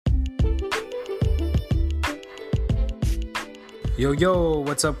Yo,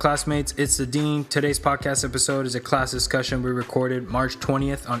 what's up, classmates? It's the Dean. Today's podcast episode is a class discussion we recorded March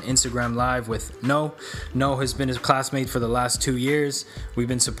 20th on Instagram Live with No. No has been his classmate for the last 2 years. We've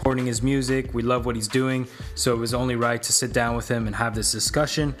been supporting his music. We love what he's doing, so it was only right to sit down with him and have this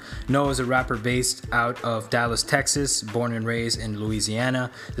discussion. No is a rapper based out of Dallas, Texas, born and raised in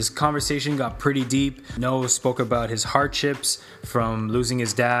Louisiana. This conversation got pretty deep. No spoke about his hardships from losing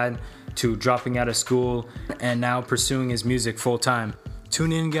his dad to dropping out of school and now pursuing his music full time.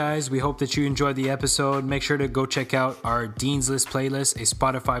 Tune in, guys. We hope that you enjoyed the episode. Make sure to go check out our Dean's List playlist, a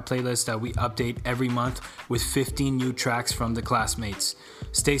Spotify playlist that we update every month with 15 new tracks from the classmates.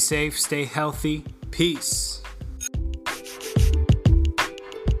 Stay safe, stay healthy. Peace.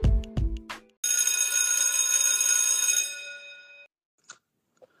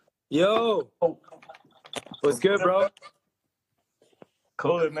 Yo, what's good, bro?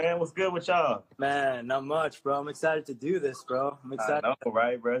 Cool, man. What's good with y'all? Man, not much, bro. I'm excited to do this, bro. I'm excited. I know,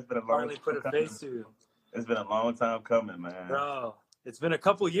 right, bro? It's been a long Finally time put a coming. face to you. It's been a long time coming, man. Bro, it's been a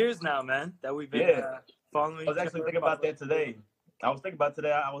couple years now, man, that we've been following. I was actually thinking about that today. I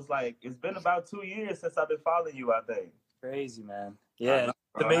was like, it's been about 2 years since I've been following you, I think. Crazy, man. Yeah, know,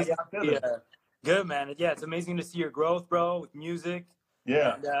 it's amazing. How y'all feeling? Good, man. Yeah, it's amazing to see your growth, bro, with music.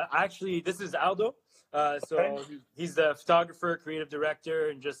 Yeah. And actually, this is Aldo. So Okay. he's the photographer, creative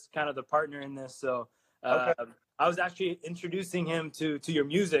director, and just kind of the partner in this. So I was actually introducing him to your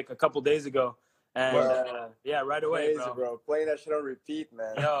music a couple days ago. And yeah, right away, Crazy, bro. Playing that shit on repeat,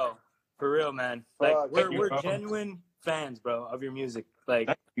 man. Yo, for real, man. Like Fuck, we're bro. genuine fans, bro, of your music. Like,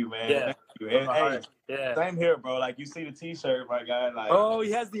 Thank you, man. Yeah. Thank you. from And, the hey, heart. Yeah. same here, bro. Like, you see the T-shirt, my guy. Like, Oh,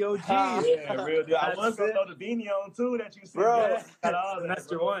 he has the OG. yeah, real deal. I That's was going it. to throw the beanie on, too, that you see. Bro. Yeah, got all that,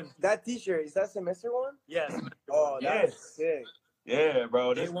 Semester bro. one. That T-shirt, is that semester one? Yes. Oh, Yes. that's sick. Yeah,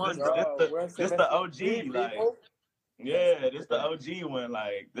 bro. Day one, Bro, we're in This semester the OG, three, like. people. Yeah, this the OG one.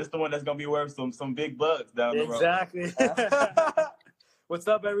 Like, this the one that's gonna be worth some big bucks down the road. Exactly. What's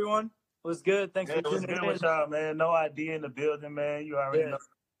up, everyone? What's good? Thanks Yeah, for what's tuning good in. with y'all, man? No idea in the building, man. You already Yeah. know.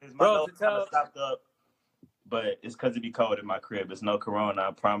 It's my Bro, nose to tell- kinda stopped up, but it's because it be cold in my crib. It's no corona,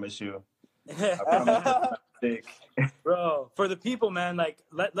 I promise you. I promise you, I'm not sick. Bro, for the people, man, like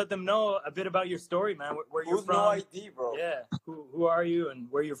let them know a bit about your story, man. Where you're Who's from? no ID, bro? Yeah. Who are you and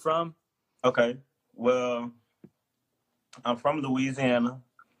where you're from? Okay, well, I'm from Louisiana.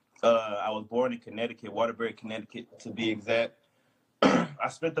 I was born in Connecticut, Waterbury, Connecticut, to be exact. I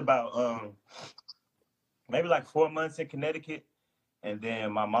spent about maybe like 4 months in Connecticut, and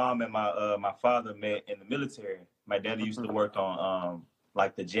then my mom and my father met in the military. My daddy used to work on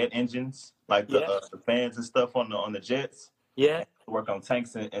like the jet engines, like the fans and stuff on the jets. Yeah. Work on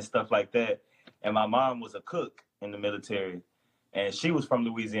tanks and stuff like that. And my mom was a cook in the military, and she was from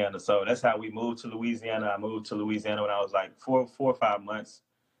Louisiana, so that's how we moved to Louisiana. I moved to Louisiana when I was like four or 5 months,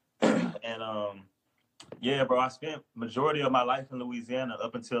 and yeah, bro, I spent majority of my life in Louisiana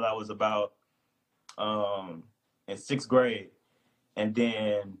up until I was about in 6th grade, and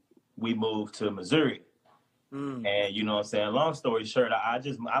then we moved to Missouri. And you know what I'm saying? Long story short,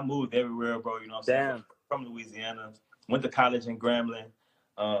 I moved everywhere, bro. You know what I'm saying? Damn. From Louisiana, went to college in Grambling.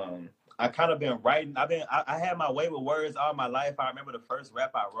 I kind of been writing. I had my way with words all my life. I remember the first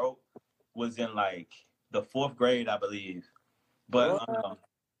rap I wrote was in like the 4th grade, I believe. But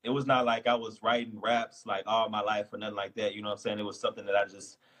it was not like I was writing raps like all my life or nothing like that. You know what I'm saying? It was something that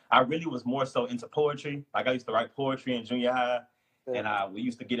I really was more so into poetry. Like I used to write poetry in junior high, and we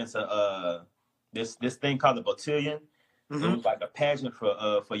used to get into this thing called the Botillion. Mm-hmm. It was like a pageant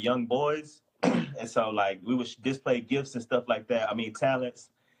for young boys, and so like we would display gifts and stuff like that. I mean talents,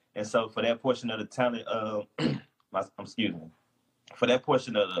 and so for that portion of the talent, excuse me, for that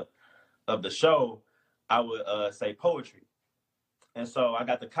portion of the show, I would say poetry. And so I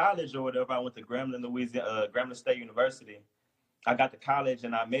got to college or whatever. I went to Grambling, Louisiana, Grambling State University. I got to college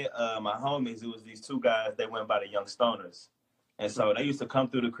and I met my homies. It was these 2 guys. They went by the Young Stoners. And so they used to come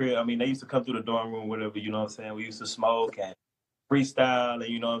through the crib. I mean, they used to come through the dorm room, whatever, you know what I'm saying? We used to smoke and freestyle, and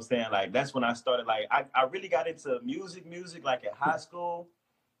you know what I'm saying? Like, that's when I started, like, I really got into music, like, in high school.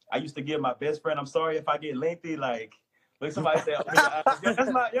 I used to give my best friend, I'm sorry if I get lengthy, like somebody said,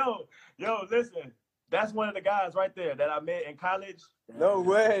 that's my, yo, listen, that's one of the guys right there that I met in college. No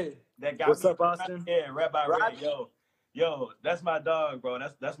way. That got What's me, up, Austin? Yeah, Rabbi Right. Ray, yo, that's my dog, bro.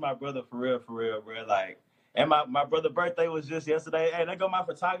 That's my brother for real, bro. Like, and my brother's birthday was just yesterday. Hey, there go my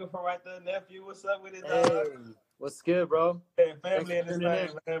photographer right there, nephew. What's up with it, dog? Hey, what's good, bro? Yeah, family in Thanks this for thing,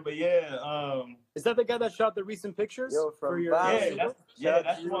 tuning man. But yeah, Is that the guy that shot the recent pictures? Yo, from for your Bali. that's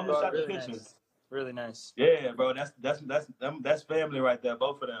the one who shot the Really pictures. nice. Really nice. Yeah, bro, that's family right there,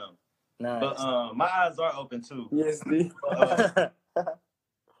 both of them. Nice. But my eyes are open too. Yes, D.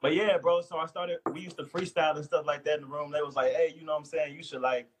 But yeah, bro. So we used to freestyle and stuff like that in the room. They was like, hey, you know what I'm saying? You should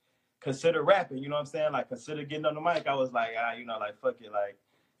like consider rapping. You know what I'm saying? Like consider getting on the mic. I was like, you know, like fuck it, like,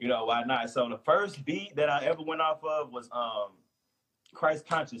 you know, why not? So the first beat that I ever went off of was Christ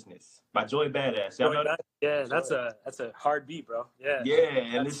Consciousness by Joey Badass. Y'all know that? Yeah, that's a hard beat, bro. Yeah. Yeah,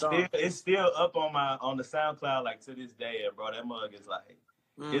 and That it's still up on the SoundCloud like to this day, and bro. That mug is like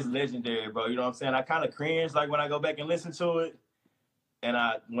it's legendary, bro. You know what I'm saying? I kind of cringe like when I go back and listen to it. And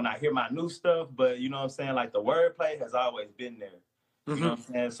when I hear my new stuff, but you know what I'm saying, like the wordplay has always been there. You know what I'm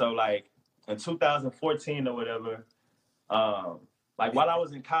saying? So like in 2014 or whatever, like while I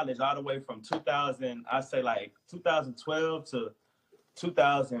was in college, all the way from 2012 to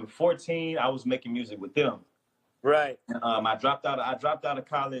 2014, I was making music with them. Right. I dropped out of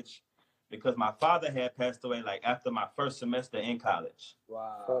college because my father had passed away like after my first semester in college.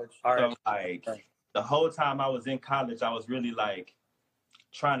 Wow. So like the whole time I was in college, I was really like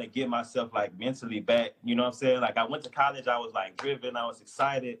trying to get myself like mentally back, you know what I'm saying? Like I went to college, I was like driven, I was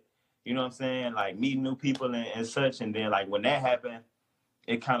excited, you know what I'm saying? Like meeting new people and such. And then like when that happened,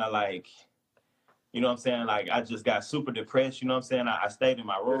 it kind of like, you know what I'm saying? Like I just got super depressed, you know what I'm saying? I stayed in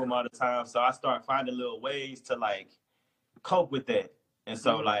my room all the time. So I started finding little ways to like cope with that. And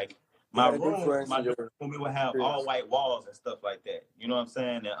so like my room, we would have all white walls and stuff like that. You know what I'm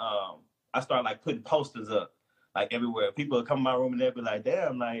saying? And I started like putting posters up like everywhere. People would come in my room and they'd be like,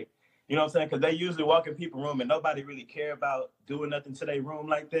 damn, like, you know what I'm saying? Because they usually walk in people's room and nobody really care about doing nothing to their room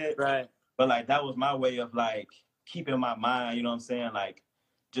like that. Right. But like that was my way of like keeping my mind, you know what I'm saying? Like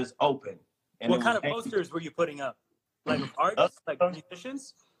just open. And what kind of posters were you putting up? Like artists, like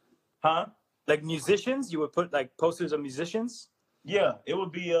musicians? Huh? Like musicians? You would put like posters of musicians? Yeah, it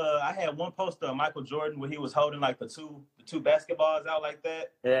would be. I had one poster of Michael Jordan where he was holding like the two basketballs out like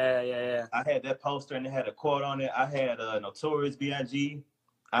that. Yeah. I had that poster and it had a quote on it. I had Notorious B.I.G.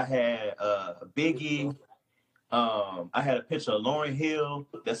 I had Biggie. I had a picture of Lauryn Hill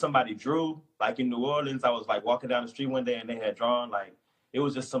that somebody drew like in New Orleans. I was like walking down the street one day and they had drawn like it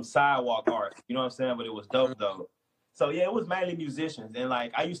was just some sidewalk art. You know what I'm saying? But it was dope though. So yeah, it was mainly musicians and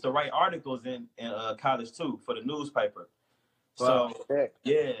like I used to write articles in college too for the newspaper. So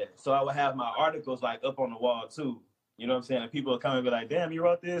yeah, so I would have my articles like up on the wall too. You know what I'm saying? And people would come and be like, "Damn, you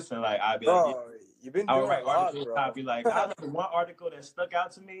wrote this," and like I'd be like, "You've been doing a lot, bro." I'd be like, I remember one article that stuck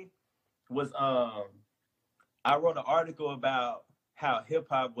out to me was I wrote an article about how hip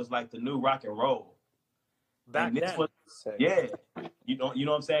hop was like the new rock and roll. Back then, you know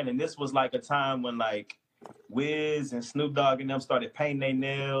what I'm saying? And this was like a time when like Wiz and Snoop Dogg and them started painting their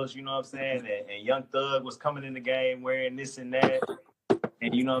nails, you know what I'm saying? And Young Thug was coming in the game wearing this and that.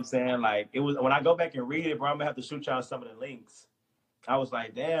 And you know what I'm saying? Like it was when I go back and read it, bro, I'm gonna have to shoot y'all some of the links. I was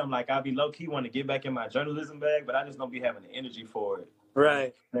like, damn, like I'd be low key want to get back in my journalism bag, but I just don't be having the energy for it.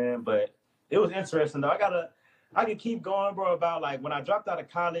 Right. Man, but it was interesting though. I can keep going, bro, about like when I dropped out of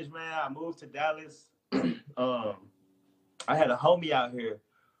college, man, I moved to Dallas. I had a homie out here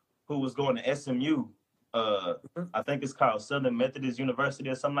who was going to SMU. I think it's called Southern Methodist University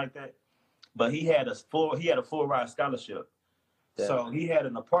or something like that. But he had a full ride scholarship. Yeah. So he had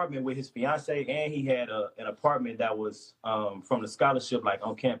an apartment with his fiance, and he had an apartment that was from the scholarship, like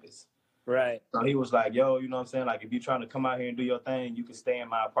on campus. Right. So he was like, "Yo, you know what I'm saying? Like, if you're trying to come out here and do your thing, you can stay in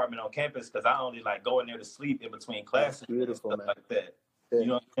my apartment on campus because I only like go in there to sleep in between classes and stuff like that." Yeah. You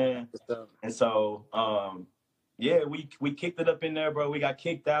know what I'm saying? And so, yeah, we kicked it up in there, bro. We got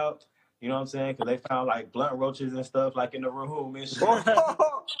kicked out. You know what I'm saying? Because they found like blunt roaches and stuff like in the room and shit.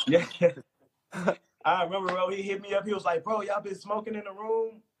 Yeah. I remember, bro, he hit me up. He was like, "Bro, y'all been smoking in the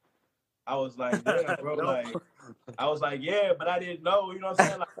room?" I was like, "Yeah, bro." Like, I was like, "Yeah," but I didn't know. You know what I'm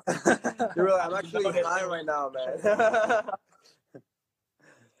saying? Like, you're like, "I'm actually high right now, man."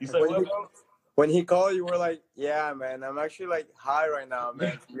 You say what, bro? When he called, you were like, "Yeah, man, I'm actually like high right now,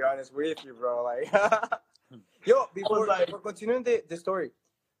 man." To be honest with you, bro. Like, yo, before continuing the story,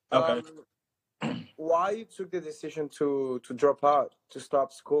 okay. Why you took the decision to drop out, to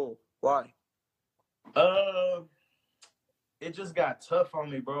stop school? Why? It just got tough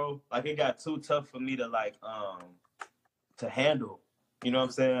on me, bro. Like it got too tough for me to like to handle. You know what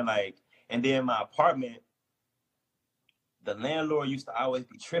I'm saying? Like, and then my apartment, the landlord used to always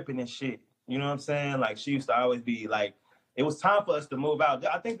be tripping and shit. You know what I'm saying? Like she used to always be like, it was time for us to move out.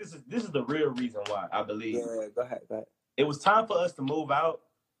 I think this is the real reason why, I believe. Yeah, go ahead. It was time for us to move out,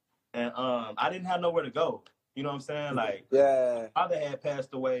 and I didn't have nowhere to go. You know what I'm saying? Like, yeah, my father had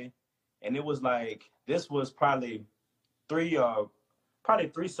passed away, and it was like this was probably 3 or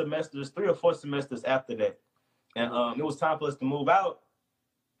 4 semesters after that, and it was time for us to move out.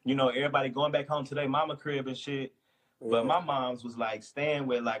 you know, everybody going back home to their mama crib and shit. But my mom's was like staying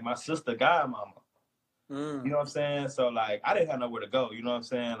with like my sister godmama. You know what I'm saying? So like I didn't have nowhere to go. You know what I'm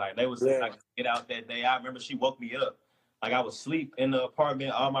saying? Like they was like get out that day. I remember she woke me up. Like I was asleep in the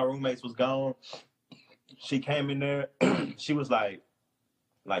apartment. All my roommates was gone. She came in there. She was like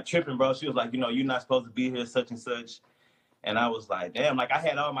tripping, bro. She was like, you know, you're not supposed to be here, such and such. And I was like, damn. Like I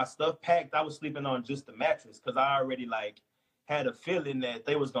had all my stuff packed. I was sleeping on just the mattress because I already like had a feeling that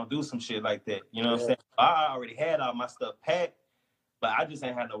they was gonna do some shit like that. You know what I'm saying? I already had all my stuff packed, but I just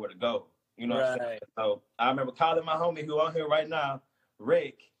ain't had nowhere to go. You know what I'm saying? So I remember calling my homie who on here right now,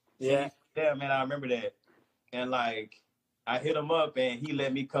 Rick. Yeah, man, I remember that. And like I hit him up and he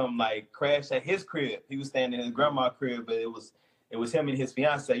let me come like crash at his crib. He was staying in his grandma's crib, but it was him and his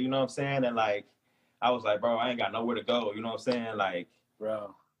fiance, you know what I'm saying? And like I was like, bro, I ain't got nowhere to go, you know what I'm saying? Like,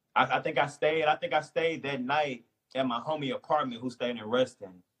 bro. I think I stayed that night at my homie apartment who stayed in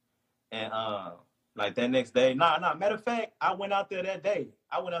Reston. And like that next day, matter of fact, I went out there that day.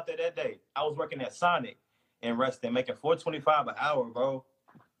 I was working at Sonic in Reston, making $4.25 an hour, bro.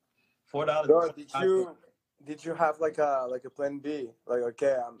 $4. Bro, did you have like a plan B? Like,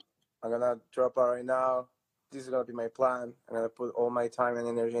 okay, I'm gonna drop out right now. This is gonna be my plan. I'm gonna put all my time and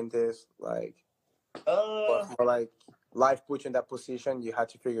energy in this. Like, or like life put you in that position, you had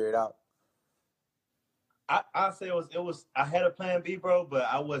to figure it out. I say it was. I had a plan B, bro, but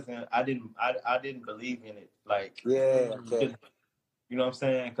I didn't believe in it. Like, okay. You know what I'm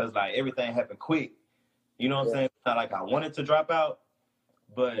saying? Because like everything happened quick. You know what I'm saying? It's not like I wanted to drop out,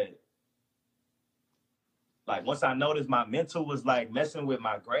 but like once I noticed my mental was like messing with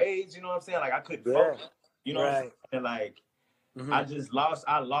my grades, you know what I'm saying? Like I couldn't focus. You know what I'm saying? And like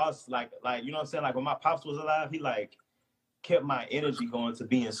I lost like you know what I'm saying? Like when my pops was alive, he like kept my energy going to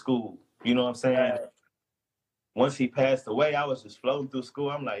be in school. You know what I'm saying? Once he passed away, I was just floating through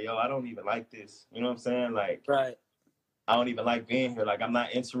school. I'm like, yo, I don't even like this. You know what I'm saying? Like, I don't even like being here. Like, I'm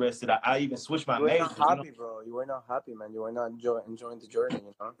not interested. I even switched my major. You were not happy, bro. You were not happy, man. You were not enjoying the journey,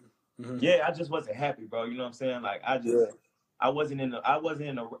 you know? Yeah, I just wasn't happy, bro. You know what I'm saying? Like, I wasn't in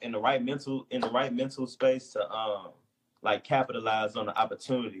the right mental space to like capitalize on the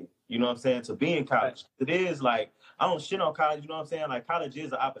opportunity. You know what I'm saying? To be in college. It is like I don't shit on college. You know what I'm saying? Like, college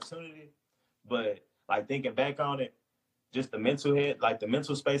is an opportunity, but like thinking back on it, just the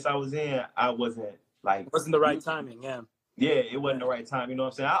mental space I was in, I wasn't like... It wasn't the right timing, Yeah, it wasn't the right time, you know what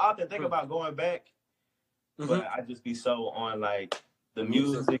I'm saying? I often think about going back, but I just be so on like the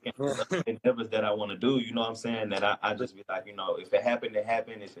music and the endeavors that I want to do, you know what I'm saying? That I just be like, you know, if it happened, it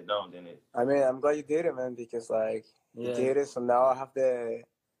happened. If it don't, then it... I mean, I'm glad you did it, man, because like you did it, so now I have the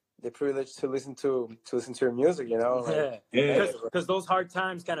privilege to listen to your music, you know? Like, because those hard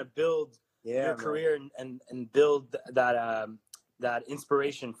times kind of build your career and build that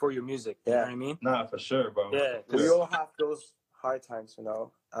inspiration for your music. You know what I mean? Nah, for sure, bro. Yeah, we all have those hard times, you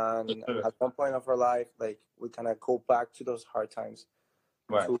know, and at one point of our life, like we kind of go back to those hard times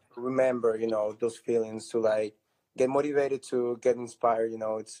to remember, you know, those feelings, to like get motivated, to get inspired. You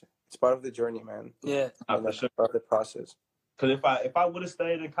know, it's part of the journey, man. Yeah, for sure. Part of the process. Cause if I would have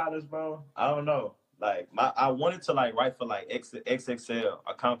stayed in college, bro, I don't know. Like I wanted to like write for like XXL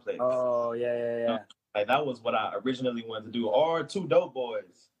or Complex. Oh yeah. You know? Like that was what I originally wanted to do, or Two Dope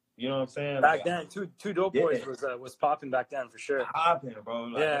Boys. You know what I'm saying? Back then, two Dope Boys was popping back then for sure. Popping, bro.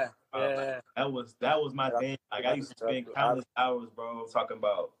 Like, that was my thing. Like I used to spend countless hours, bro, talking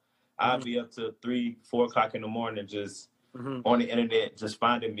about. I'd be up to 3-4 o'clock in the morning just on the internet, just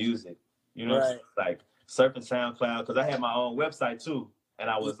finding music. You know, like surfing SoundCloud, because I had my own website too, and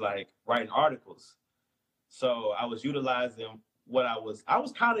I was like writing articles. So I was utilizing what I was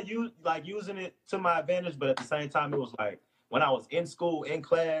kind of using it to my advantage, but at the same time, it was like when I was in school, in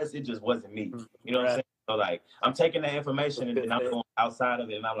class, it just wasn't me. You know what I'm saying? So like I'm taking that information and then I'm going outside of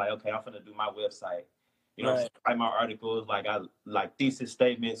it, and I'm like, okay, I'm gonna do my website. You know what I'm saying? Write my articles, like I like thesis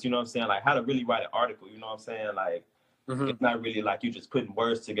statements, you know what I'm saying? Like how to really write an article, you know what I'm saying? Like it's not really like you just putting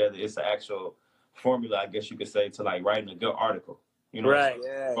words together. It's an actual formula, I guess you could say, to like writing a good article. You know,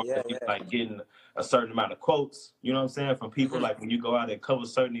 like getting a certain amount of quotes, you know what I'm saying, from people. Like when you go out and cover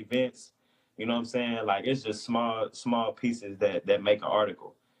certain events, you know what I'm saying, like it's just small pieces that make an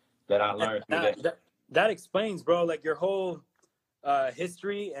article that I learned through that explains, bro, like your whole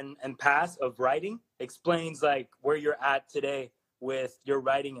history and past of writing explains like where you're at today with your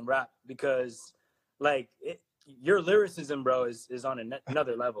writing and rap, because like your lyricism, bro, is on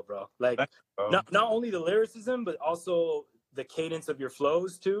another level, bro. Like not only the lyricism, but also the cadence of your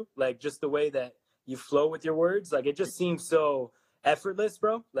flows too, like just the way that you flow with your words. Like it just seems so effortless,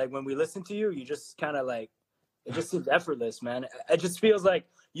 bro. Like when we listen to you, you just kind of like, it just seems effortless, man. It just feels like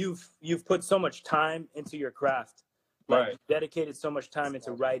you've put so much time into your craft. Like, Right. dedicated so much time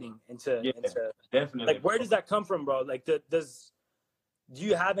into writing, into Definitely. like, where does that come from, bro? Like, do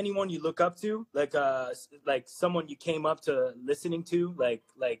you have anyone you look up to, like someone you came up to listening to, like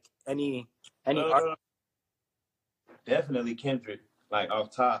any art? Definitely Kendrick, like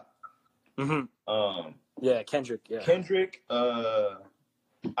off top. Yeah, Kendrick. Yeah, Kendrick.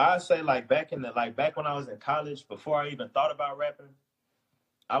 I'd say like back when I was in college, before I even thought about rapping,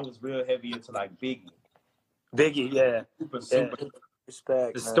 I was real heavy into like Biggie. Yeah. Super.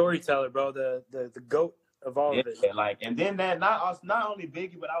 Respect. The man. storyteller, bro. The goat of all of it. Like, and then that not only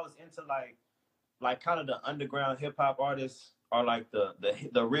Biggie, but I was into like kind of the underground hip hop artists, or like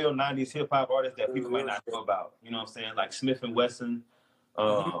the real '90s hip hop artists that people might not know about. You know what I'm saying? Like Smith and Wesson.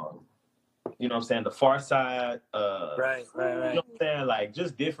 You know what I'm saying? The Far Side. Right. You know what I'm saying? Like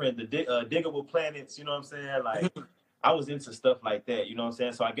just different, the Diggable Planets. You know what I'm saying? Like I was into stuff like that. You know what I'm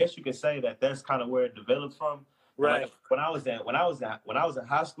saying? So I guess you could say that that's kind of where it developed from. Right. Like, when I was in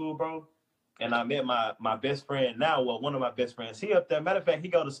high school, bro, and I met my best friend now. Well, one of my best friends. He up there. Matter of fact, he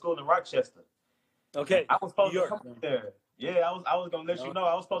go to school in Rochester. Okay. I was supposed to come up there. Yeah, I was gonna let you know.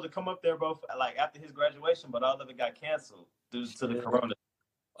 I was supposed to come up there, bro, like after his graduation, but all of it got canceled due to the corona.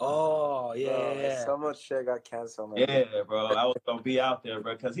 Oh, yeah. So much shit got canceled, man. Yeah, bro. I was gonna be out there,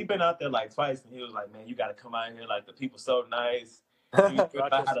 bro, because he been out there like twice, and he was like, "Man, you gotta come out here. Like the people so nice. He was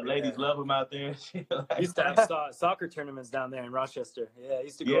about how the ladies love him out there." Like, he used to have soccer tournaments down there in Rochester. Yeah, he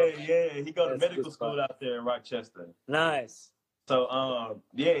used to go. Yeah. He go to medical school out there in Rochester. Nice. So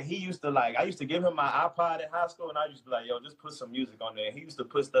he used to I used to give him my iPod in high school, and I used to be like, "Yo, just put some music on there." He used to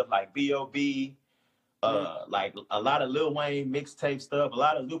put stuff like B.O.B., like a lot of Lil Wayne mixtape stuff, a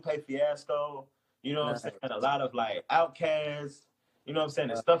lot of Lupe Fiasco, you know what I'm saying? A lot of like Outkast, you know what I'm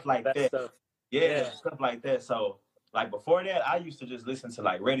saying? And stuff like that. Stuff. Stuff like that. So like before that, I used to just listen to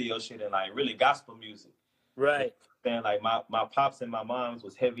like radio shit and like really gospel music. Right. And like my pops and my moms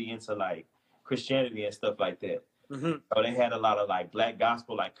was heavy into like Christianity and stuff like that. So they had a lot of like black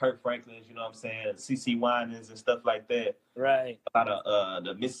gospel, like Kirk Franklin's, you know what I'm saying, CeCe Winans and stuff like that. Right. A lot of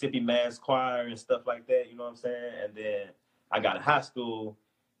the Mississippi Mass Choir and stuff like that, you know what I'm saying? And then I got in high school,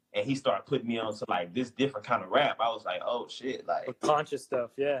 and he started putting me on to like this different kind of rap. I was like, oh shit, like conscious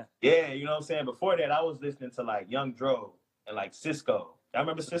stuff, yeah. Yeah, you know what I'm saying? Before that, I was listening to like Young Dro and like Cisco. Y'all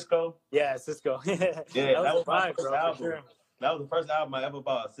remember Cisco? Yeah, Cisco. Yeah, that was my first album. Sure. That was the first album I ever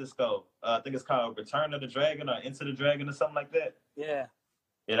bought, Cisco. I think it's called Return of the Dragon or Into the Dragon or something like that. Yeah.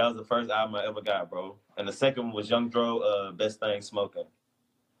 Yeah, that was the first album I ever got, bro. And the second one was Young Dro, Best Thing Smoking.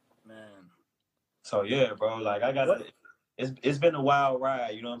 Man. So yeah, bro, like I got it's been a wild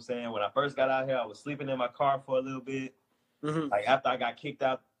ride, you know what I'm saying? When I first got out here, I was sleeping in my car for a little bit. Like after I got kicked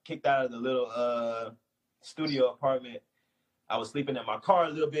out of the little studio apartment, I was sleeping in my car a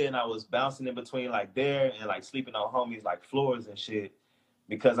little bit, and I was bouncing in between like there and like sleeping on homies like floors and shit,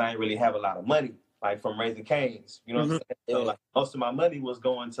 because I didn't really have a lot of money, like from Raising Cane's, you know what I'm saying? So like most of my money was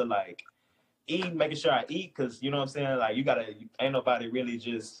going to like eat, making sure I eat, because you know what I'm saying, like ain't nobody really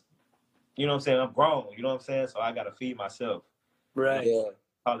just, you know what I'm saying, I'm grown, you know what I'm saying, so I gotta feed myself. Right. Yeah.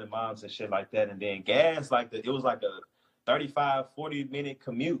 Calling moms and shit like that. And then gas, like it was like a 35-40 minute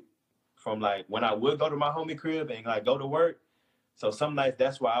commute from like when I would go to my homie crib and like go to work. So some nights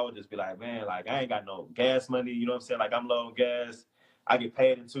that's why I would just be like, man, like I ain't got no gas money, you know what I'm saying? Like I'm low on gas. I get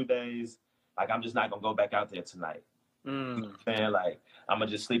paid in 2 days. Like I'm just not gonna go back out there tonight. You know what I'm saying? Like I'm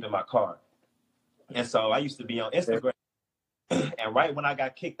gonna just sleep in my car. And so I used to be on Instagram. And right when I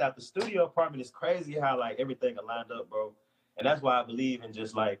got kicked out the studio apartment, it's crazy how like everything lined up, bro. And that's why I believe in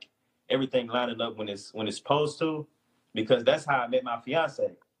just like everything lining up when it's supposed to, because that's how I met my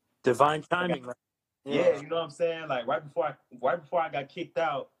fiance. Divine timing. Yeah, you know what I'm saying? Like right before I got kicked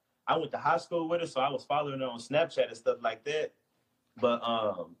out, I went to high school with her, so I was following her on Snapchat and stuff like that. But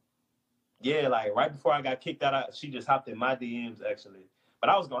yeah, like right before I got kicked out, she just hopped in my DMs actually.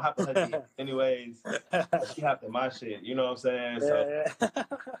 But I was gonna hop in her DMs anyways. She hopped in my shit, you know what I'm saying? So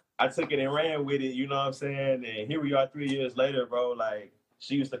I took it and ran with it, you know what I'm saying? And here we are 3 years later, bro. Like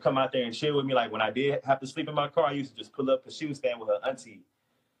she used to come out there and chill with me. Like when I did have to sleep in my car, I used to just pull up because she was staying with her auntie.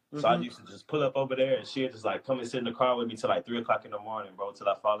 So I used to just pull up over there, and she'd just like come and sit in the car with me till like 3 o'clock in the morning, bro, till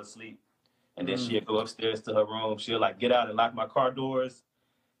I fall asleep. And then she'd go upstairs to her room. She'll like get out and lock my car doors.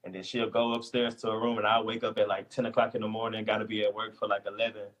 And then she'll go upstairs to her room, and I'll wake up at like 10 o'clock in the morning, got to be at work for like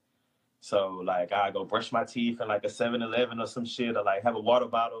 11. So like I go brush my teeth in like a 7-Eleven or some shit, or like have a water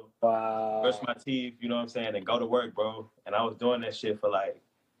bottle, brush my teeth, you know what I'm saying, and go to work, bro. And I was doing that shit for like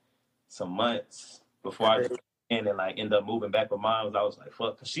some months before I just and like end up moving back with moms. I was like,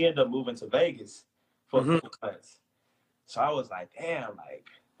 fuck, because she ended up moving to Vegas for a couple months. So I was like, damn, like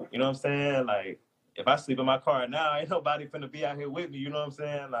You know what I'm saying? Like, if I sleep in my car now, ain't nobody finna be out here with me. You know what I'm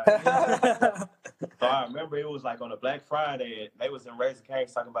saying? Like, so I remember it was like on a Black Friday, and they was in Raising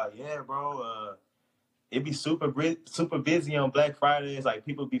Cane's talking about, yeah, bro, it be super busy on Black Fridays. Like,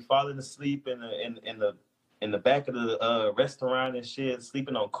 people be falling asleep in the back of the restaurant and shit,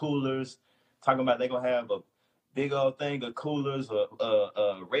 sleeping on coolers, talking about they gonna have a big old thing of coolers or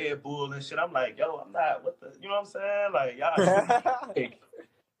Red Bull and shit. I'm like, yo, I'm not, what the, you know what I'm saying? Like,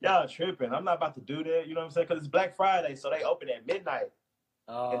 y'all tripping. I'm not about to do that, you know what I'm saying? Because it's Black Friday, so they open at midnight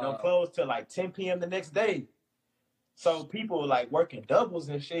and don't close till like 10 p.m. the next day. So people like working doubles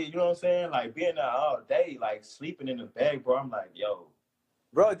and shit, you know what I'm saying? Like being there all day, like sleeping in the bag, bro. I'm like, yo.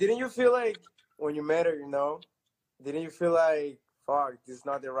 Bro, didn't you feel like when you met her, you know, didn't you feel like, fuck, this is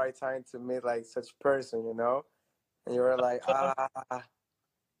not the right time to meet like such person, you know? And you were like, because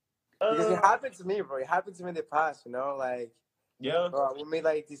it happened to me, bro. It happened to me in the past, you know? Like, yeah, bro, we made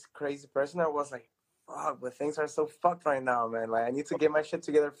like this crazy person. I was like, fuck, but things are so fucked right now, man. Like, I need to get my shit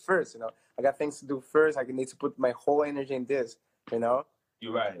together first, you know? I got things to do first. I need to put my whole energy in this, you know?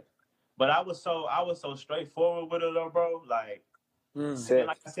 you're right. But I was so straightforward with her though, bro. Like, and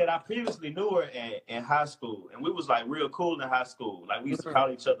like I said, I previously knew her in high school, and we was like real cool in high school. Like we used to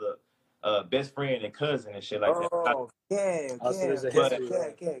call each other best friend and cousin and shit like that. Oh, yeah. But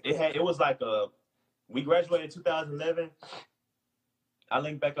it was like we graduated in 2011. I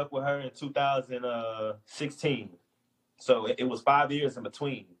linked back up with her in 2016. So it was 5 years in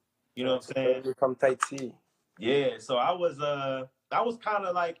between. You know what I'm saying? From Tahiti. Yeah. So I was kind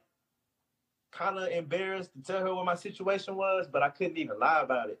of embarrassed to tell her what my situation was, but I couldn't even lie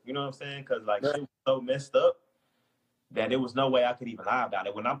about it. You know what I'm saying? Because like she was so messed up that there was no way I could even lie about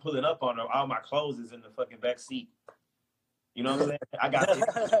it. When I'm pulling up on her, all my clothes is in the fucking back seat. You know what I'm saying? I got in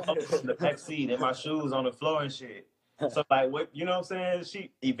the back seat and my shoes on the floor and shit. So like, what, you know what I'm saying?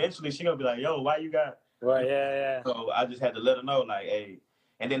 She gonna be like, yo, why you got? Right, yeah. So I just had to let her know, like, hey.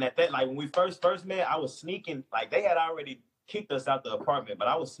 And then at that, like when we first met, I was sneaking. Like they had already kicked us out the apartment, but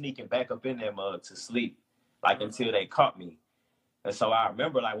I was sneaking back up in there mug to sleep, like until they caught me. And so I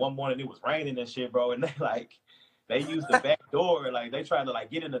remember like one morning it was raining and shit, bro, and they used the back door, like they tried to like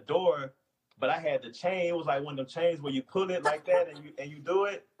get in the door, but I had the chain. It was like one of them chains where you pull it like that and you do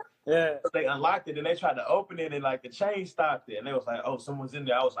it. Yeah. They unlocked it and they tried to open it and like the chain stopped it and they was like, oh, someone's in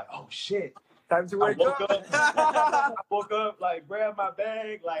there. I was like, oh shit. Time to wake up. I woke up, like, grabbed my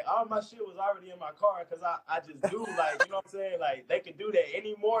bag. Like, all my shit was already in my car because I just do, like, you know what I'm saying? Like, they can do that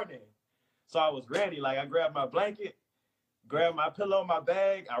any morning. So I was ready. Like, I grabbed my blanket, grabbed my pillow, my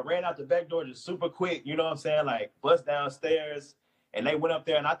bag. I ran out the back door just super quick, you know what I'm saying? Like, bust downstairs. And they went up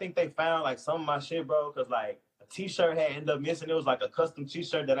there, and I think they found, like, some of my shit, bro, because, like, a T-shirt had ended up missing. It was, like, a custom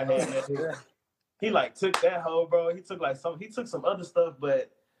T-shirt that I had. He, like, took that hoe, bro. He took some other stuff, but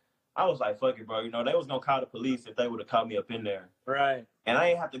I was like, fuck it, bro. You know, they was gonna call the police if they would have caught me up in there. Right. And I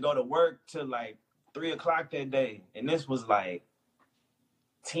ain't have to go to work till like 3 o'clock that day. And this was like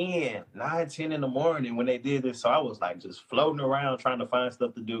 10 in the morning when they did this. So I was like just floating around trying to find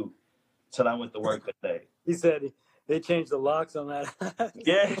stuff to do till I went to work that day. He said they changed the locks on that.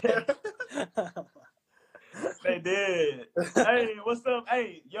 Yeah. They did. Hey, what's up?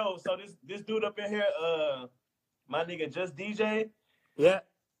 Hey, yo, so this dude up in here, my nigga Just DJ. Yeah.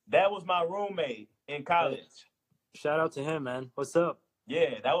 That was my roommate in college. Shout out to him, man. What's up?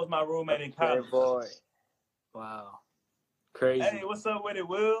 Yeah, that was my roommate in college. Hey, boy. Wow. Crazy. Hey, what's up with it,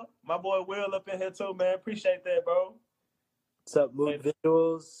 Will? My boy Will up in here too, man. Appreciate that, bro. What's up, Mood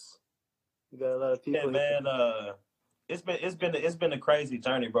Visuals? You got a lot of people. Yeah, man. It's been a crazy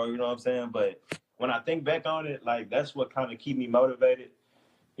journey, bro. You know what I'm saying? But when I think back on it, like that's what kind of keep me motivated.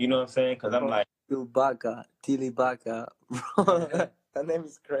 You know what I'm saying? Because I'm like, Tilly Baca. That name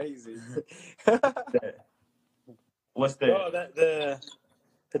is crazy. What's that? Bro,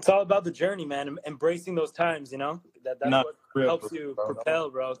 it's all about the journey, man. Embracing those times, you know. That's what helps you propel,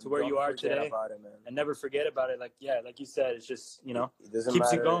 bro, to where you are today. About it, man. And never forget about it. Like you said, it's just, you know,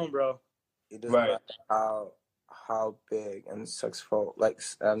 keeps you going, bro. It doesn't matter how big and successful, like,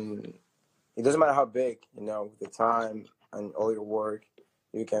 it doesn't matter how big, you know, with the time and all your work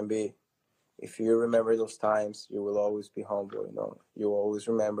you can be. If you remember those times, you will always be humble, you know. You will always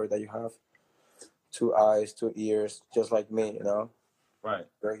remember that you have 2 eyes, 2 ears, just like me, you know. Right.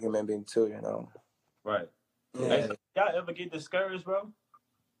 You're a human being too, you know. Right. Yeah. Hey, y'all ever get discouraged, bro?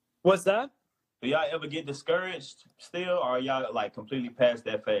 What's that? Do y'all ever get discouraged still, or are y'all like completely past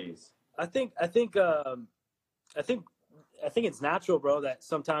that phase? I think it's natural, bro, that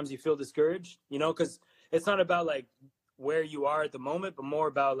sometimes you feel discouraged, you know, because it's not about like where you are at the moment, but more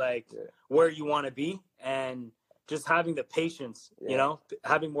about like where you want to be and just having the patience, you know,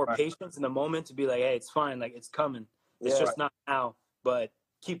 having more patience in the moment to be like, hey, it's fine, like it's coming. It's just not now, but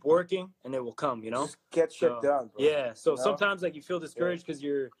keep working and it will come, you know. Just get shit done, bro. Yeah. So you know? sometimes like you feel discouraged because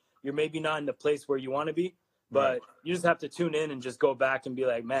you're maybe not in the place where you want to be, but you just have to tune in and just go back and be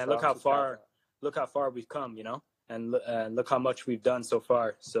like, man, look how far we've come, you know, and look how much we've done so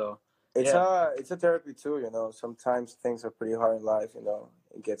far. So it's a therapy too, you know. Sometimes things are pretty hard in life, you know.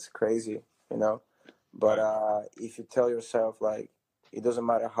 It gets crazy, you know. But if you tell yourself like it doesn't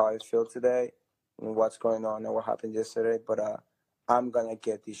matter how I feel today and what's going on and what happened yesterday, but I'm gonna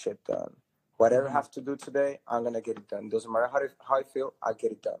get this shit done. Whatever I have to do today, I'm gonna get it done. Doesn't matter how I feel, I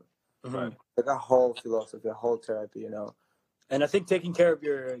get it done. Like a whole philosophy, a whole therapy, you know. And I think taking care of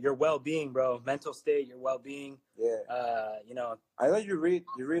your well-being, bro, mental state, your well-being. Yeah. You know. I know you read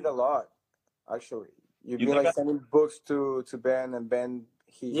a lot, actually. You've been like sending books to Ben, and Ben.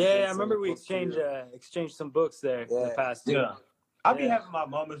 I remember we exchanged some books there in the past too. Yeah. I be having my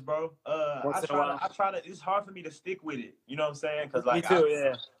moments, bro. I try to. It's hard for me to stick with it. You know what I'm saying? Because like, me too.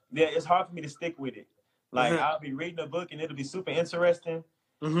 Yeah, it's hard for me to stick with it. Like I'll be reading a book and it'll be super interesting,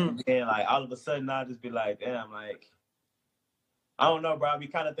 and then like all of a sudden I'll just be like, damn, like I don't know, bro. I be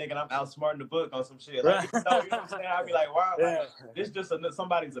kind of thinking I'm outsmarting the book on some shit. Like, you know what I'm saying? I'll be like, wow, like, this is just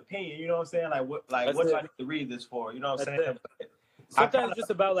somebody's opinion. You know what I'm saying? Like what do I need to read this for? You know what I'm saying? Sometimes it's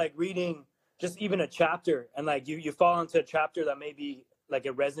just about like reading just even a chapter, and like you fall into a chapter that maybe like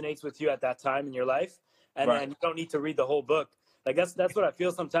it resonates with you at that time in your life, and then you don't need to read the whole book. Like that's what I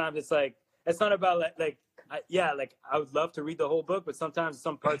feel sometimes. It's like it's not about like I would love to read the whole book, but sometimes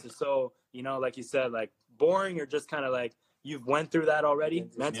some parts are so, you know, like you said, like boring or just kind of like you've went through that already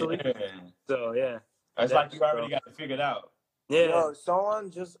mentally. So it's like you already got it figured out. Yo,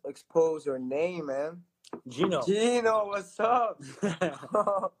 someone just exposed your name, man. Gino, what's up?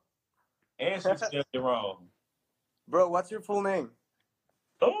 And she spelled it wrong. Bro, what's your full name?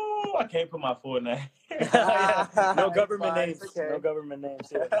 Oh, I can't put my full name. No government names. Okay. No government names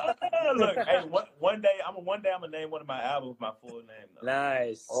here. Look, hey, one day I'm gonna name one of my albums my full name. Though.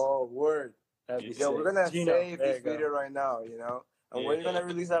 Nice. Oh, word. Yo, we're gonna save this video right now, you know. And when you gonna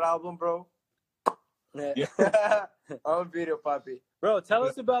release that album, bro? On video, papi. Bro, tell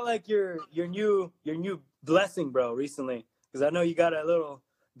us about like your new blessing, bro. Recently, because I know you got a little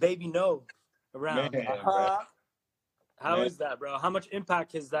baby No around. Man, How is that, bro? How much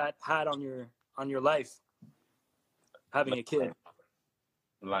impact has that had on your life? Having a kid.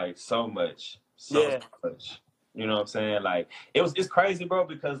 Like so much. So much. You know what I'm saying? Like it's crazy, bro,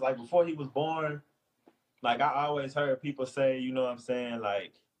 because like before he was born, like I always heard people say, you know what I'm saying,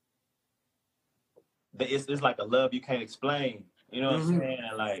 like it's like a love you can't explain. You know what I'm saying?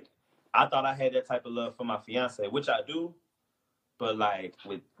 Like I thought I had that type of love for my fiance, which I do, but like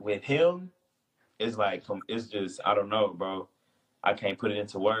with him, it's like it's just I don't know, bro. I can't put it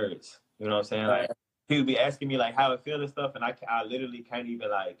into words. You know what I'm saying? Like he would be asking me like how it feels and stuff, and I literally can't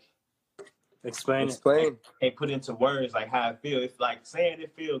even like explain. Can't put into words like how I feel. It's like saying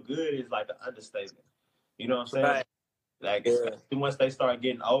it feel good is like an understatement. You know what I'm saying? Right. Like especially once they start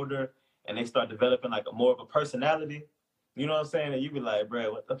getting older and they start developing like a more of a personality. You know what I'm saying? And you be like,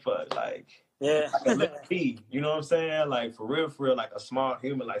 bro, what the fuck? Like, let me, you know what I'm saying? Like, for real, like a small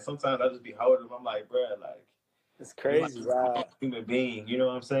human. Like, sometimes I just be holding them. I'm like, bro, like, it's crazy. Like human being, you know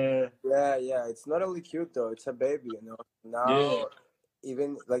what I'm saying? Yeah. It's not only cute, though. It's a baby, you know? Now,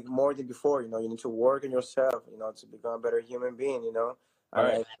 even, like, more than before, you know, you need to work on yourself, you know, to become a better human being, you know? And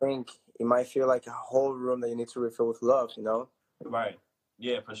I think it might feel like a whole room that you need to refill with love, you know? Right.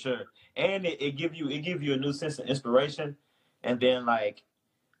 Yeah, for sure. And it give you a new sense of inspiration. And then like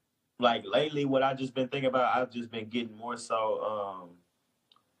lately what I just been thinking about, I've just been getting more so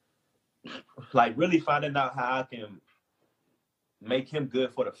like really finding out how I can make him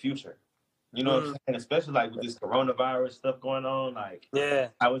good for the future. You know what I'm saying? Especially like with this coronavirus stuff going on, like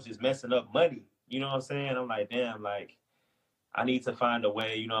I was just messing up money. You know what I'm saying? I'm like, damn, like I need to find a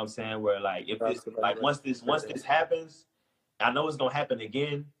way, you know what I'm saying, where like if this like once this happens, I know it's gonna happen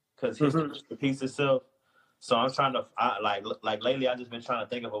again because history repeats itself. So I'm trying to like lately I've just been trying to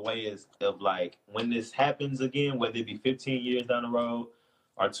think of a way of like when this happens again, whether it be 15 years down the road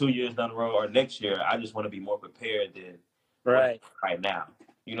or 2 years down the road or next year, I just want to be more prepared than right now.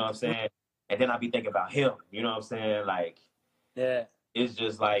 You know what I'm saying? And then I'll be thinking about him. You know what I'm saying? Like it's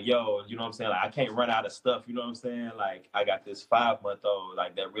just like, yo, you know what I'm saying? Like I can't run out of stuff. You know what I'm saying? Like I got this 5-month-old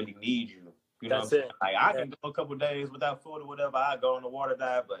like that really needs you. You know what I'm saying? Like I can go a couple days without food or whatever. I go on the water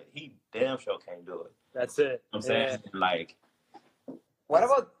dive, but he damn sure can't do it. That's it. You know what I'm saying? Like what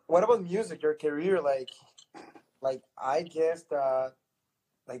about music, your career? Like I guess that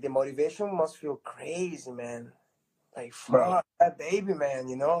like the motivation must feel crazy, man. Like, Bro. fuck that baby, man.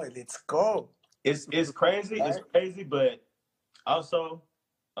 You know, let's go. It's crazy. Right? It's crazy, but also,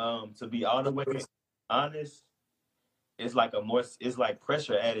 to be all the way honest, it's like it's like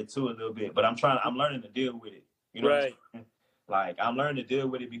pressure added to it a little bit. But I'm learning to deal with it. You know what I'm Right. saying? Like I'm learning to deal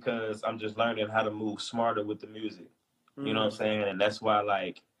with it because I'm just learning how to move smarter with the music. You know what I'm saying? And that's why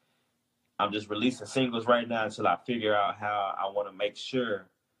like I'm just releasing singles right now until I figure out how I want to make sure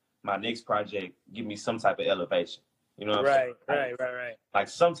my next project give me some type of elevation. You know what I'm saying? Right. Like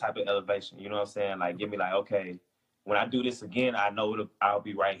some type of elevation. You know what I'm saying? Like give me like, okay, when I do this again, I know I'll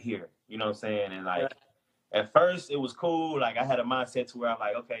be right here. You know what I'm saying? And like at first it was cool. Like I had a mindset to where I'm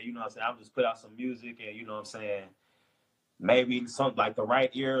like, okay, you know what I'm saying? I'll just put out some music and you know what I'm saying? Maybe something like the right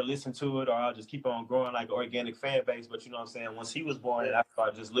ear listen to it, or I'll just keep on growing like an organic fan base. But you know what I'm saying? Once he was born, and I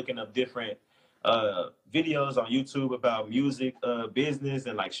started just looking up different videos on YouTube about music, business,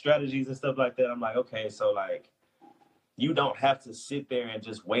 and like strategies and stuff like that. I'm like, okay, so like you don't have to sit there and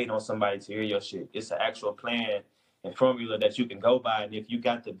just wait on somebody to hear your shit. It's an actual plan and formula that you can go by, and if you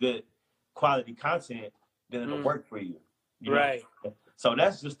got the good quality content, then it'll work for you. You know? Right. So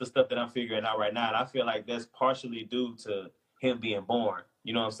that's just the stuff that I'm figuring out right now. And I feel like that's partially due to him being born.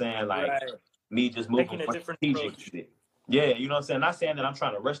 You know what I'm saying? Like me just moving Taking a different strategic approach. with it. Yeah, you know what I'm saying? Not saying that I'm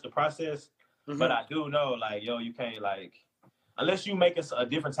trying to rush the process, but I do know, like, yo, you can't, like, unless you make a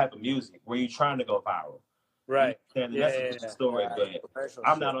different type of music where you're trying to go viral. Right. And that's a different story, but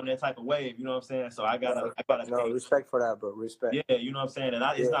I'm not on that type of wave, you know what I'm saying? So I gotta no respect for that, bro. Respect. Yeah, you know what I'm saying? And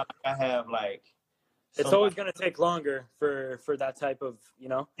it's not like I have like it's always going to take longer for that type of, you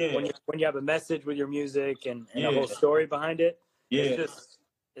know, when you have a message with your music and a whole story behind it. It's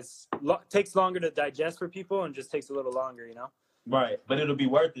just takes longer to digest for people and just takes a little longer, you know. Right, but it'll be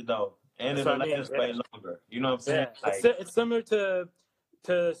worth it though, and it'll last way longer. You know what I'm saying? Like, it's similar to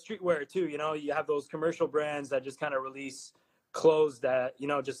streetwear too. You know, you have those commercial brands that just kind of release clothes that, you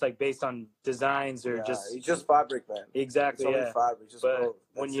know, just like based on designs or it's just fabric, man. Exactly. It's only fabric, just clothes.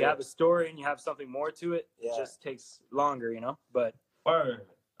 When you have a story and you have something more to it, it just takes longer, you know. But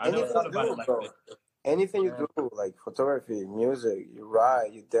anything you do, like photography, music, you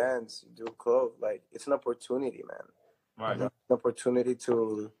write, you dance, you do clothes, like it's an opportunity, man. Right. You know, an opportunity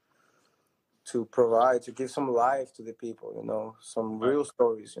to provide, to give some life to the people, you know, some real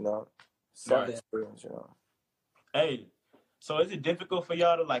stories, you know, self-experience, you know. Hey, so is it difficult for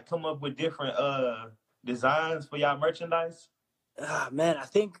y'all to like come up with different designs for y'all merchandise? Man, I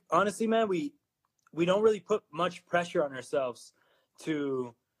think honestly, man, we don't really put much pressure on ourselves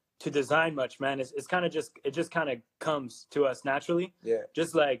to design much, man. It's kind of it just kind of comes to us naturally. Yeah.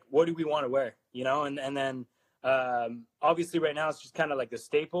 Just like, what do we want to wear, you know? And then obviously right now it's just kind of like the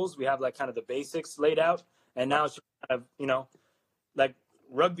staples. We have like kind of the basics laid out, and now it's just kind of, you know, like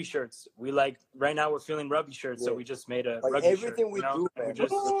rugby shirts. We like right now we're feeling rugby shirts, so we just made a like rugby everything shirt, we do, man. I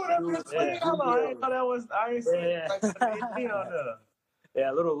didn't know that was. I ain't seen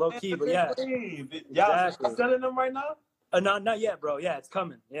a little low key, but yeah. Y'all selling them right now? Not yet, bro. Yeah, it's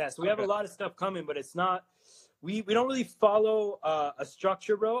coming. Yeah, so we have a lot of stuff coming, but it's not. We don't really follow a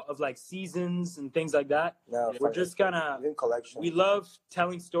structure, bro, of like seasons and things like that. No, we're just kind of collection. We love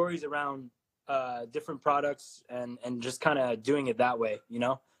telling stories around different products and just kind of doing it that way, you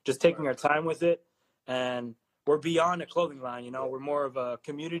know, just taking our time with it. And we're beyond a clothing line, you know. We're more of a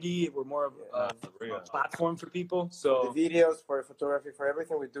community. We're more of a platform for people. So for the videos, for photography, for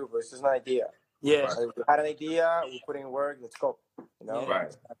everything we do, but it's just an idea. Yeah. Like, we had an idea, we put in work, let's go. You know?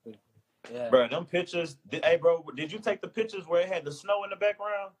 Right. Bro, them pictures. Hey, bro, did you take the pictures where it had the snow in the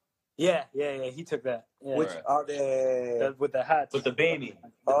background? Yeah. He took that. Yeah. Which are with the hats? With the beanie.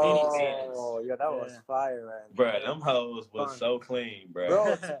 Yeah, that was fire, man. Bro, them hoes was so clean, bro.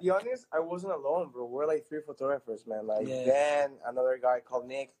 Bro, to be honest, I wasn't alone, bro. We're like 3 photographers, man. Like Dan, another guy called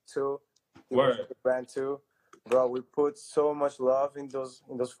Nick too. He was the brand too. Bro, we put so much love in those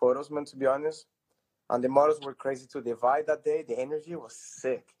photos, man, to be honest. And the models were crazy too. The vibe that day, the energy was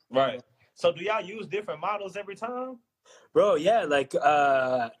sick. Right. So do y'all use different models every time? Bro, yeah, like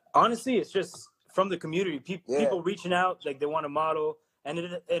honestly, it's just from the community. People reaching out, like they want a model, and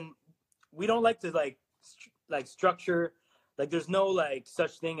we don't like to like structure. Like there's no like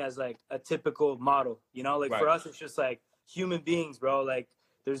such thing as like a typical model, you know. Like for us, it's just like human beings, bro. Like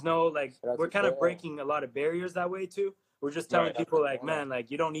there's no like we're kind of breaking a lot of barriers that way too. We're just telling people like, man,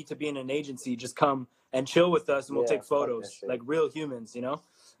 like you don't need to be in an agency. Just come and chill with us, and we'll take photos like real humans, you know.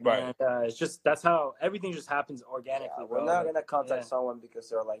 Right. And it's just that's how everything just happens organically. We're not gonna contact someone because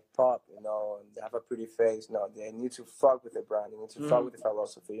they're like pop, you know, and they have a pretty face. No, they need to fuck with the brand. They need to fuck with the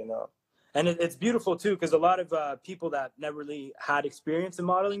philosophy, you know. And it's beautiful too, because a lot of people that never really had experience in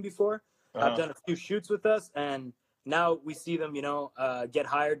modeling before have done a few shoots with us, and now we see them, get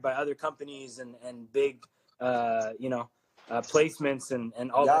hired by other companies and big, placements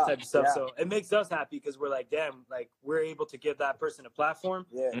and all that type of stuff. Yeah. So it makes us happy because we're like, damn, like we're able to give that person a platform,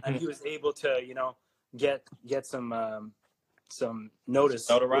 Yeah. and he was able to, get some notice.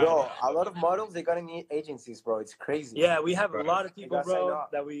 Notoriety. Bro, a lot of models, they're gonna need agencies, bro. It's crazy. Yeah, we have Right. a lot of people, gotta sign bro,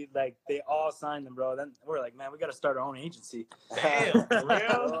 up. that we like. They all sign them, bro. Then we're like, man, we got to start our own agency. Damn, for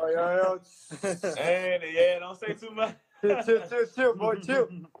real? Yo. Hey, yeah, don't say too much. Chill, boy, chill.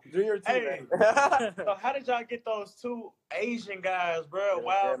 Do your thing, Hey. man. So how did y'all get those 2 Asian guys, bro, a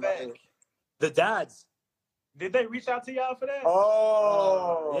while back? The dads. Did they reach out to y'all for that?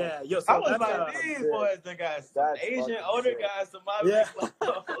 Oh. Yeah, yo. I So was that's, like, these boys, they got some That's Asian fucking older sick. guys, some my Yeah.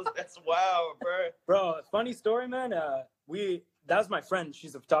 clothes. That's wild, bro. bro. Funny story, man. That was my friend.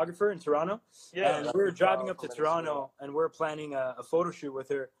 She's a photographer in Toronto. Yeah. And we were driving up to From Toronto, and we're planning a photo shoot with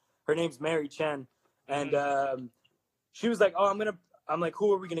her. Her name's Mary Chen, and she was like, "Oh, I'm like,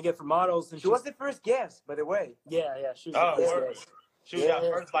 who are we gonna get for models?" And She was the first guest, by the way. yeah. She was Oh, the first word. guest. She was y'all Yeah.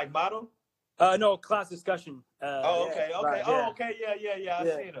 first like model? No, class discussion. Oh, okay. right, Oh, yeah. okay.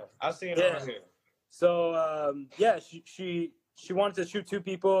 Yeah. I seen her Yeah. on here. So she wanted to shoot 2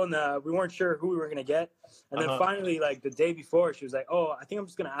 people, and we weren't sure who we were gonna get. And then finally, like the day before, she was like, "Oh, I think I'm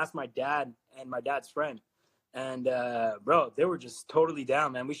just gonna ask my dad and my dad's friend." And bro, they were just totally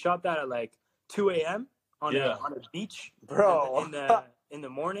down, man. We shot that at like 2 a.m. on a beach, Bro. in the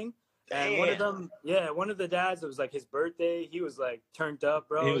morning. Damn. And one of the dads, it was like his birthday. He was like turned up,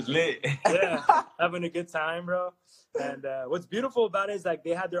 bro. He was lit. Yeah, having a good time, bro. And what's beautiful about it is like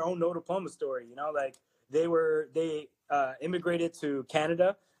they had their own no diploma story. Like they immigrated to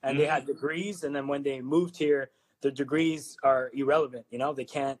Canada and they had degrees, and then when they moved here, the degrees are irrelevant.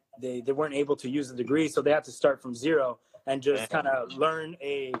 They weren't able to use the degree, so they had to start from zero and just kind of learn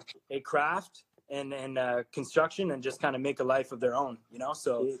a craft and construction and just kind of make a life of their own.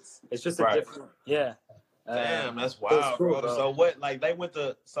 So it's just a Right. different, yeah. Damn, that's it was wild, cool, bro. So what? Like they went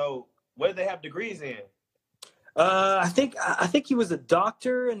to. So what did they have degrees in? I think he was a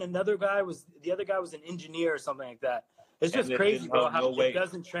doctor, and the other guy was an engineer or something like that. It's just And crazy, bro, how no way. it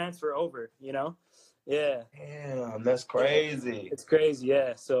doesn't transfer over. Yeah, Damn, that's crazy. it's crazy.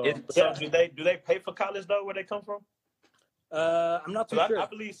 Yeah. So So do they pay for college though? Where they come from? I'm not too 'Cause sure. I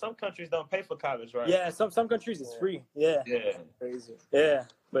believe some countries don't pay for college, right? Yeah, some countries it's free. Yeah, Yeah. Crazy. yeah.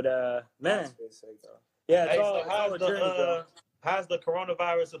 But man, That's pretty sick, though. yeah, it's Hey, all, so it's all a journey, bro. how's the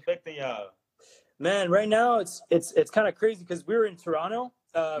coronavirus affecting y'all? Man, right now it's kind of crazy because we were in Toronto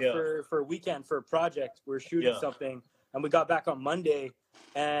Yeah. for a weekend for a project. We were shooting Yeah. something, and we got back on Monday,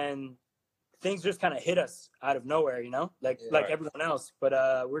 and things just kind of hit us out of nowhere, like Right. everyone else. But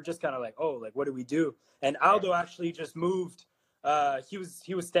we're just kind of like, oh, like what do we do? And Aldo actually just moved. He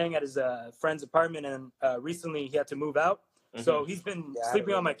was staying at his friend's apartment, and recently he had to move out. So he's been Yeah, I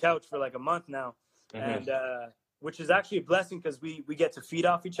sleeping on my remember. couch for like a month now, and which is actually a blessing because we get to feed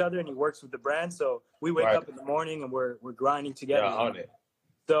off each other, and he works with the brand. So we wake Right. up in the morning and we're grinding together. Yeah, on it.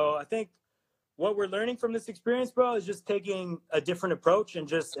 So I think what we're learning from this experience, bro, is just taking a different approach, and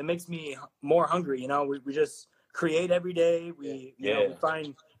just it makes me more hungry. We just create every day. We we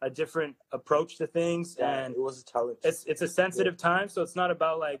find a different approach to things, Yeah, and it was a challenge. it's a sensitive time. So it's not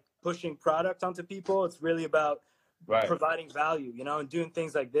about like pushing product onto people. It's really about Right. providing value, and doing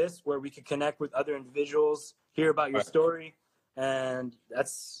things like this where we could connect with other individuals, hear about your Right. story, and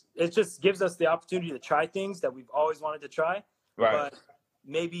it just gives us the opportunity to try things that we've always wanted to try, Right. but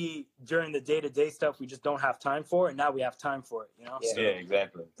maybe during the day-to-day stuff we just don't have time for, and now we have time for it. Yeah. So, Yeah,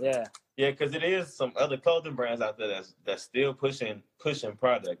 exactly. yeah, Yeah, because it is some other clothing brands out there that's still pushing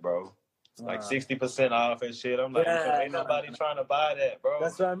product, bro. Like 60% off and shit. I'm like, Yeah, ain't nobody trying to buy that, bro.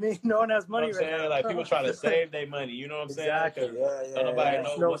 that's what I mean. No one has money You know what I'm right saying? now. Like people trying to save their money. You know what I'm Exactly. saying? Yeah. Nobody yeah.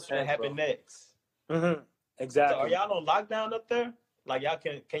 knows No what's gonna sense, happen bro. next. Mhm. So Exactly. are y'all on lockdown up there? Like y'all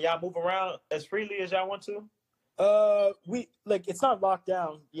can y'all move around as freely as y'all want to? We like it's not locked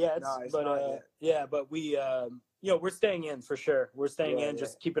down yet, No, it's but not yet. yeah, but we we're staying in for sure. We're staying Yeah, in, yeah.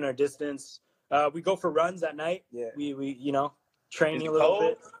 just keeping our distance. We go for runs at night. Yeah. We training Is a it little cold?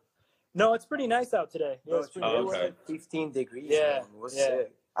 bit. No, it's pretty nice out today. Yeah, No, it's it's pretty it nice. was okay. like 15 degrees. Yeah, Man. It was yeah.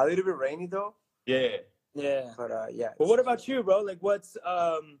 sick. A little bit rainy though, Yeah. Yeah. but yeah. But what about you, bro? Like, what's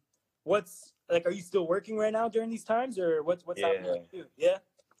like? Are you still working right now during these times, or what's happening with you? Yeah.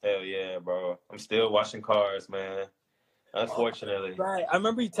 Hell yeah, bro. I'm still washing cars, man. Unfortunately. Right. I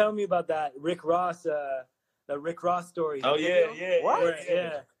remember you telling me about that Rick Ross, the Rick Ross story. Oh the yeah, video. yeah, What? Where-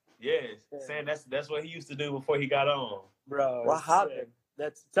 yeah. Yeah. Saying that's what he used to do before he got on. Bro. What it's happened? sick.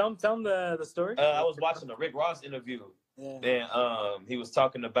 That's tell him the story. I was watching a Rick Ross interview, Yeah. and he was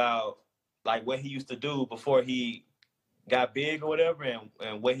talking about like what he used to do before he got big or whatever,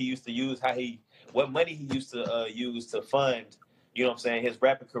 and what he used to use, what money he used to use to fund, you know what I'm saying, his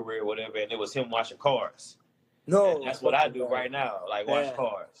rapping career or whatever, and it was him washing cars. No, And that's what I do right now, like wash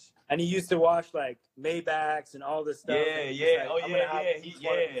cars. And he used to wash like Maybachs and all this stuff. Yeah.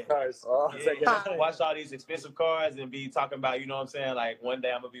 Like, cars. Oh. Yeah. Wash all these expensive cars and be talking about, you know what I'm saying, like one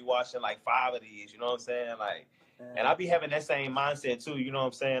day I'm gonna be washing like 5 of these, you know what I'm saying, like, and I be having that same mindset too, you know what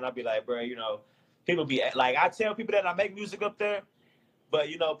I'm saying. I be like, bro, you know, people be like, I tell people that I make music up there, but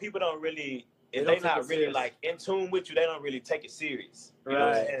you know, people don't really, if they not really like in tune with you, they don't really take it serious. You know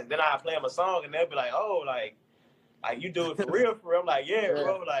what I'm saying? Then I play them a song and they'll be like, oh, like you do it for real, for real. I'm like, yeah,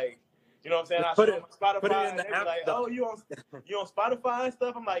 bro, like, you know what I'm saying? I show them Spotify and they be like, oh, you on Spotify and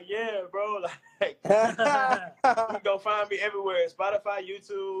stuff? I'm like, yeah, bro, like, you can go find me everywhere: Spotify,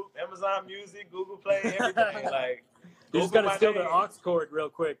 YouTube, Amazon Music, Google Play, everything. Like, you just gotta steal their aux cord real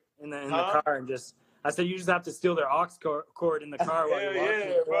quick in the car and just. I said you just have to steal their aux cord in the car while you're walking.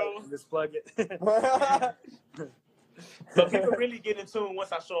 Yeah, bro. And just plug it. So people really get in tune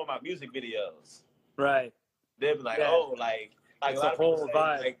once I show them my music videos. Right. They'll be like, oh, like it's a lot a of whole people say,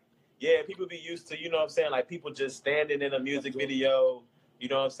 vibe. like, yeah, people be used to, you know what I'm saying, like people just standing in a music video, you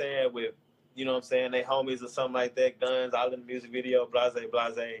know what I'm saying, with, you know what I'm saying, they homies or something like that, guns, all in the music video, blase.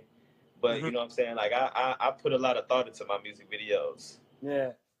 But you know what I'm saying, like I put a lot of thought into my music videos.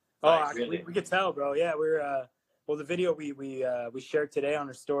 Yeah. Like, really? we could tell, bro. Yeah, we're well, the video we shared today on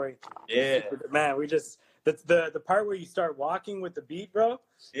our story. Yeah. Man, we just the part where you start walking with the beat, bro.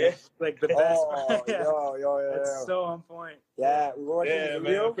 Yeah. Like the best. Yo. It's so on point. Yeah, we were watching the video.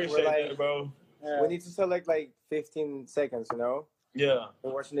 Man, I appreciate that, bro. We need to select like 15 seconds, you know? Yeah.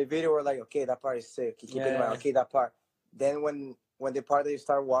 We're watching the video, we're like, okay, that part is sick. Keep in mind, okay, that part. Then when the part that you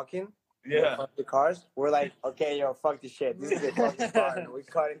start walking, the cars, we're like, okay, yo, fuck this shit. This is the fucking part. We're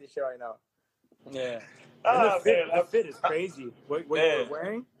cutting this shit right now. Yeah. Oh, the fit is crazy. What you were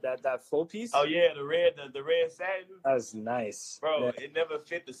wearing? That full piece? Oh yeah, the red satin. That's nice. Bro, it never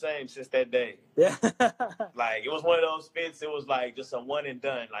fit the same since that day. Yeah. Like, it was one of those fits, it was like just a one and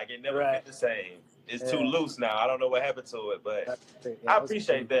done. Like, it never fit the same. It's too loose now. I don't know what happened to it, but I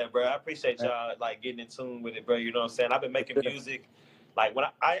appreciate that, bro. I appreciate y'all, like, getting in tune with it, bro. You know what I'm saying? I've been making music. Like, when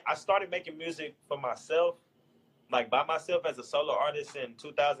I started making music for myself, like, by myself as a solo artist in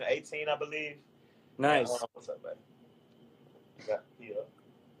 2018, I believe. Nice. What's up, man?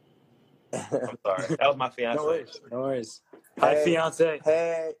 I'm sorry. That was my fiance. No worries. Hi, fiance.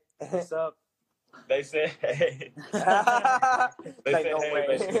 Hey. What's up? They said, hey. They like, said, no hey, way.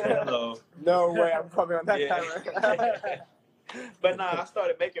 but she said hello. No way, I'm coming on that camera. But nah, I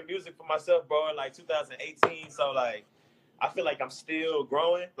started making music for myself, bro, in like 2018. So, like, I feel like I'm still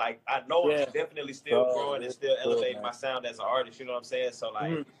growing. Like, I know I'm definitely still growing and still elevating my sound as an artist. You know what I'm saying? So,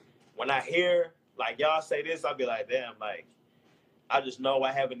 like, when I hear, like, y'all say this, I'll be like, damn, like, I just know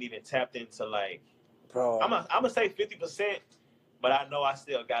I haven't even tapped into, like, bro. I'm gonna say 50%, but I know I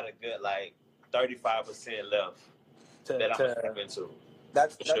still got a good, like, 35% left that I'm gonna tap into.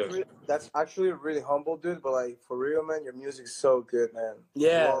 That's actually really humble, dude. But like for real, man, your music's so good, man.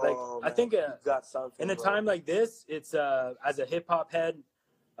 Yeah, Whoa, like man. I think you got something. in a time like this, it's as a hip hop head,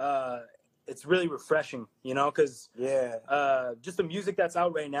 it's really refreshing, you know, because just the music that's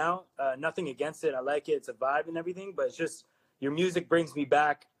out right now, nothing against it. I like it. It's a vibe and everything, but it's just your music brings me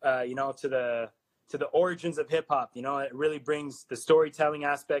back, you know, to the origins of hip hop. You know, it really brings the storytelling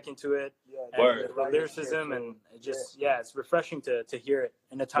aspect into it, and the lyricism, and it just it's refreshing to hear it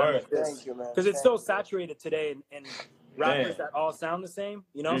in a time like this. Because it's so saturated today in rappers that all sound the same.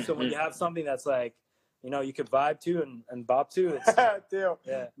 You know, so when you have something that's like, you know, you could vibe to and bop to, it's that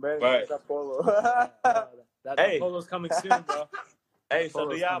polo. that polo's coming soon, bro. Hey, so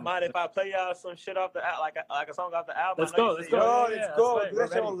do y'all mind if I play y'all some shit off the like a song off the album? Let's go. Let's go. Do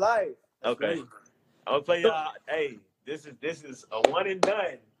that shit on live. Okay. I'm gonna play y'all. Hey, this is a one and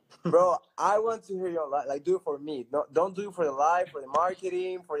done. Bro, I want to hear you on live. Like, do it for me. No, don't do it for the live, for the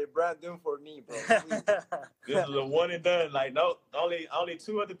marketing, for your brand. Do it for me, bro. This is a one and done. Like, no, only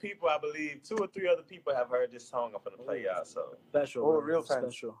 2 other people, I believe, 2 or 3 other people have heard this song. I'm gonna play y'all. So special. Oh, real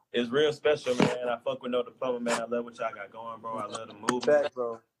special. It's real special, man. I fuck with No Diploma, man. I love what y'all got going, bro. I love the movement. Bet,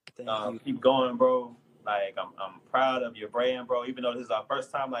 bro. Keep going, bro. Like, I'm proud of your brand, bro. Even though this is our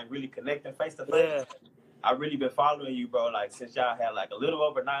first time, like, really connecting face to face. I really been following you, bro. Like, since y'all had like a little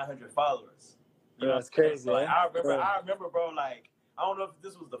over 900 followers. You know, it's crazy. Like, I remember, bro. Like, I don't know if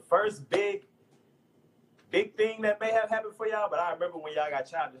this was the first big thing that may have happened for y'all, but I remember when y'all got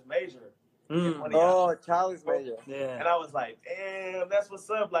Childish Major. Oh, Childish Major. Yeah. And I was like, damn, that's what's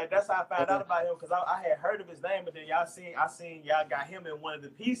up. Like, that's how I found out about him, because I had heard of his name, but then I seen y'all got him in one of the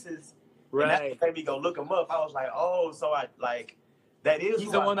pieces, And Right. that made me go look him up. I was like, oh, so I like that is. He's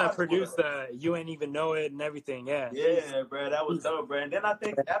who the I one that thought it produced was. the You Ain't Even Know It and everything. Yeah. Yeah, bro, that was dope, bro. And then I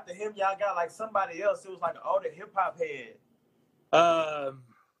think after him, y'all got like somebody else. It was like an older hip hop head, Um,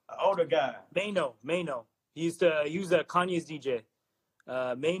 an older guy. Mano. He was Kanye's DJ.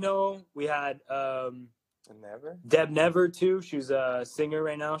 Mano. We had Never. Deb Never too. She's a singer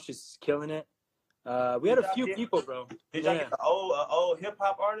right now. She's killing it. We had Did a y'all few get- people, bro. Did y'all Yeah. get an old hip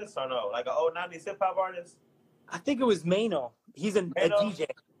hop artist or no? Like an old 90s hip hop artist? I think it was Mano. He's a Mano? DJ.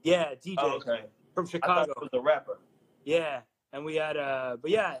 Yeah, DJ Oh, okay. from I thought Chicago. it was a rapper. Yeah, and we had but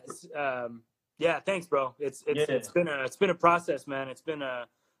yeah, it's, yeah. Thanks, bro. It's Yeah. been a process, man. It's been a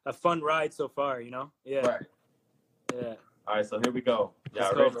fun ride so far. You know. Yeah. Right. Yeah. All right, so here we go. Let's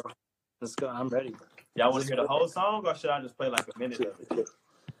Y'all go, ready? bro. Let's go. I'm ready. Y'all want to hear the whole song, or should I just play like a minute of it?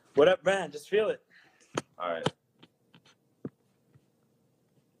 What up, man? Just feel it. All right.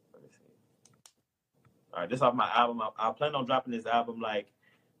 Let me see. All right, this off my album. I plan on dropping this album like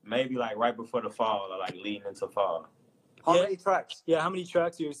maybe like right before the fall or like leading into fall. How Yeah. many tracks? Yeah. How many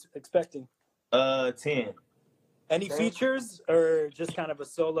tracks are you expecting? 10. Any Okay. features or just kind of a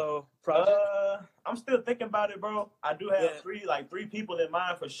solo project? I'm still thinking about it, bro. I do have Yeah. three people in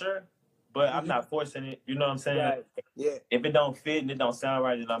mind for sure, but I'm Mhm. not forcing it. You know what I'm saying? Right. Yeah. If it don't fit and it don't sound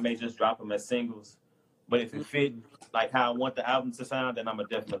right, then I may just drop them as singles. But if it fit like how I want the album to sound, then I'm gonna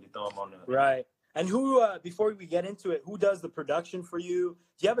definitely throw them on there. Right. And who? Before we get into it, who does the production for you?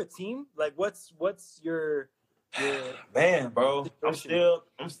 Do you have a team? Like, what's your Man, bro, I'm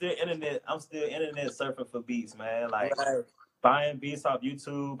situation? still internet surfing for beats, man. Like Right. buying beats off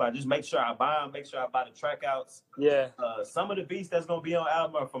YouTube. I just make sure I buy them, make sure I buy the track outs. Yeah. Some of the beats that's gonna be on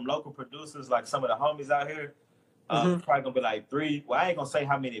album are from local producers, like some of the homies out here. Mhm. Probably gonna be like 3. Well, I ain't gonna say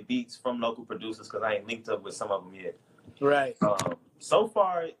how many beats from local producers because I ain't linked up with some of them yet. Right. So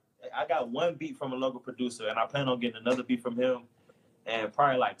far, I got 1 beat from a local producer, and I plan on getting another beat from him, and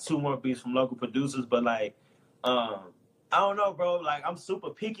probably like 2 more beats from local producers. But like, I don't know, bro. Like, I'm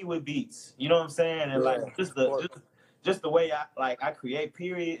super picky with beats. You know what I'm saying? And like, just the way I create.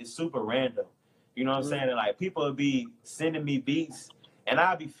 Period is super random. You know what I'm saying? And like, people will be sending me beats, and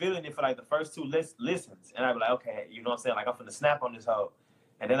I'll be feeling it for like the first 2 listens, and I'll be like, okay, you know what I'm saying? Like, I'm finna snap on this hoe,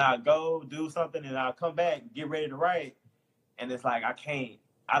 and then I'll go do something, and I'll come back, get ready to write, and it's like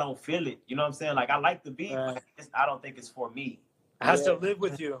I don't feel it. You know what I'm saying? Like, I like the beat, but I don't think it's for me. It has to live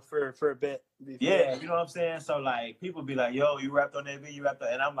with you for a bit. Yeah, you know what I'm saying? So like, people be like, yo, you rapped on that beat,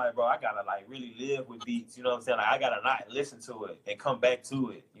 and I'm like, bro, I gotta like really live with beats. You know what I'm saying? Like, I gotta not listen to it and come back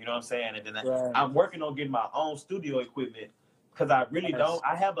to it. You know what I'm saying? And then I'm working on getting my own studio equipment because I really don't.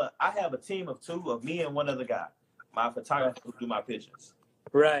 I have a team of 2 of me and one other guy, my photographer who do my pictures.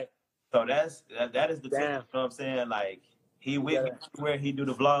 Right. So that is the team. You know what I'm saying? Like, he with me where he do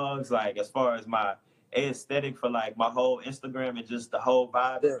the vlogs, like as far as my aesthetic for like my whole Instagram and just the whole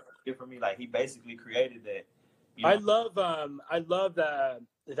vibe good for me. Like, he basically created that. You know? I love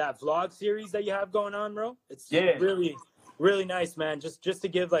that vlog series that you have going on, bro. It's really nice, man. Just to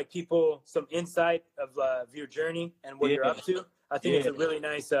give like people some insight of your journey and what you're up to. I think it's a really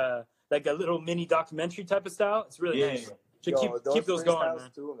nice like a little mini documentary type of style. It's really nice. So keep those going,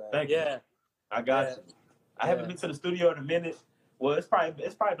 man. Too, man. Thank you. I got you. I haven't been to the studio in a minute. Well, it's probably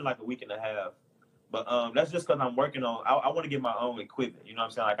been like a week and a half. But that's just because I'm working on. I want to get my own equipment. You know what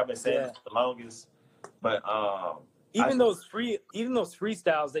I'm saying? Like, I've been saying this for the longest. But even those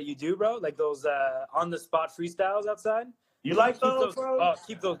freestyles that you do, bro, like those on the spot freestyles outside. You like those, bro? Oh,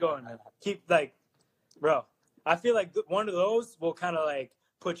 keep those going, man. Keep like, bro. I feel like one of those will kind of like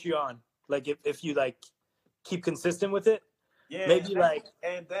put you on. Like if you like keep consistent with it. Yeah. Maybe like.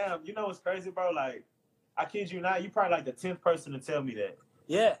 And damn, you know what's crazy, bro? Like, I kid you not, you probably like the 10th person to tell me that.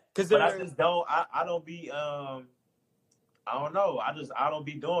 Yeah, because I just don't. I don't be. I don't know. I don't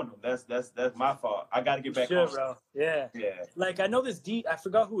be doing them. That's my fault. I got to get back on. Bro. Yeah. Yeah. Like, I know this I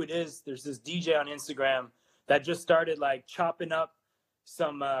forgot who it is. There's this DJ on Instagram that just started like chopping up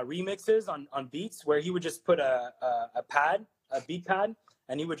some remixes on beats where he would just put a beat pad,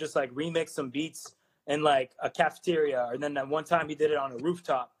 and he would just like remix some beats in like a cafeteria, and then one time he did it on a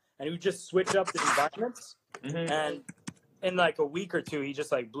rooftop, and he would just switch up the environments, and in like a week or 2 he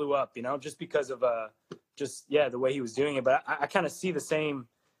just like blew up, you know, just because of the way he was doing it. But I kind of see the same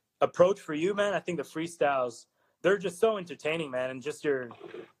approach for you, man. I think the freestyles, they're just so entertaining, man, and just your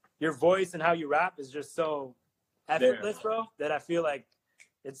voice and how you rap is just so effortless, bro, that I feel like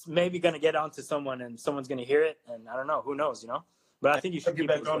it's maybe gonna get onto someone and someone's gonna hear it, and I don't know, who knows, you know. But I think you should get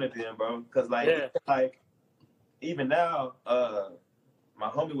back on it then, bro, because like even now my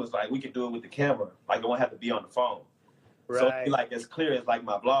homie was like, we could do it with the camera, like, it won't have to be on the phone. So Right. it'd be like as clear as like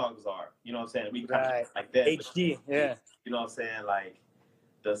my vlogs are. You know what I'm saying? We kind Right. of like that. HD. Yeah. You know what I'm saying? Like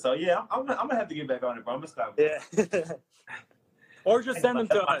so yeah, I'm gonna have to get back on it, bro. I'm gonna stop. Yeah. Or just send them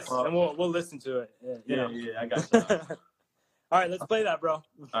to us and we'll listen to it. Yeah, I got you. All right, let's play that, bro. All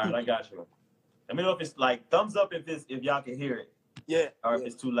right, I got you. Let me know if it's like thumbs up if y'all can hear it. Yeah. Or if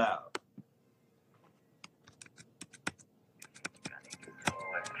it's too loud.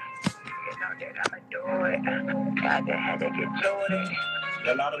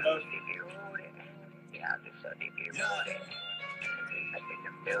 That loud enough?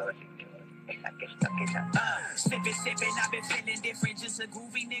 Sipping, I've been feeling different. Just a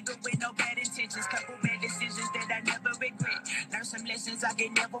groovy nigga with no bad intentions. Couple bad decisions that I never regret. Learn some lessons I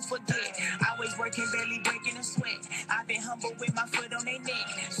can never forget. Always working, barely breaking a sweat. I've been humble with my foot on their neck.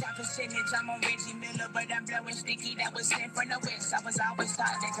 Shot percentage, I'm on Reggie Miller, but I'm blowing sticky. That was sent from the west. I was always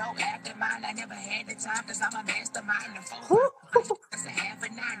taught to go after mine. I never had the time, cause I'm a mastermind. The four. It's a half a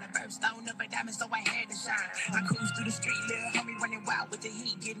nine, the first stone of a diamond, so I had to shine. I cruise through the street, little homie running wild with the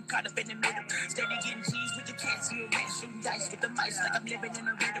heat, getting caught up in the middle. Steady getting cheese with the cats, you rat, shooting dice with the mice like I'm living in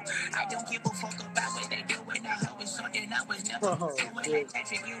a riddle. I don't give a fuck about what they do when I hoe is something I was never doing. Like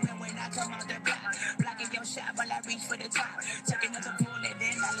Patrick Ewing when I come out the block, blocking your shot while I reach for the top. Taking up the pool and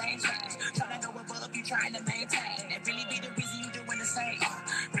then my lane change. Trying to go above, you trying to maintain. That really be the reason you doing the same.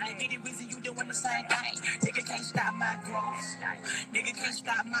 Really be the reason you doing the same thing. Nigga can't stop my growth. Nigga can't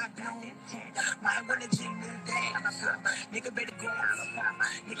stop my bloom. My religion move back. Nigga better grow.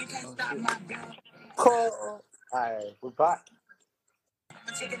 Nigga can't stop my bloom. All right, we're back.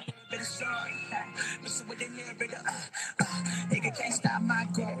 I'm taking a little bit of sun. Mixing with a little bit of nigga can't stop my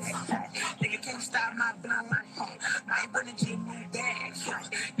growth. Nigga can't stop my bloom. My religion move back.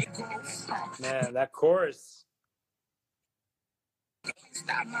 Nigga growth. Man, that chorus.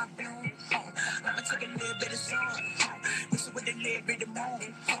 Stop my bloom. I'ma take a little bit of sun. Mixing with a little bit of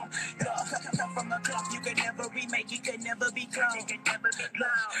moon. Come from a clock you can never remake. You can never be cloned. You can never be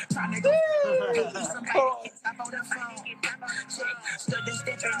cloned. Trying to go somebody stop on the phone. Check. Stood and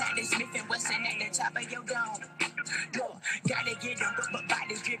stepping at the Smith and Wesson at the top of your dome. Look, gotta get them, but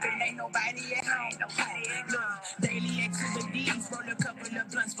body's dripping. Ain't nobody at home. Look, daily activities. Roll a couple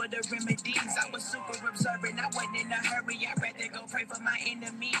of blunts for the remedies. I was super observant. I wasn't in a hurry. I'd rather go pray for my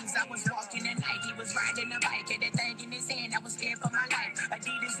enemies. I was walking at night. He was riding a bike. Had that thing in his hand. I was scared for my life.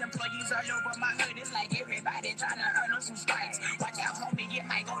 Adidas employees all over my hood. It's like everybody trying to earn on some stripes. Watch out, homie. It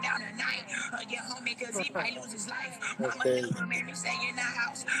might go down tonight. Yeah, homie, cause he might lose his life. Mama never made me stay in the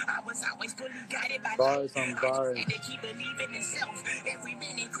house. I was always fully guided by Bars life. on bars. And they keep believing in self. Every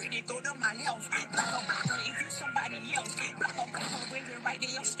minute critical to my health. Block on block, if you somebody else. Block on block, when you're right in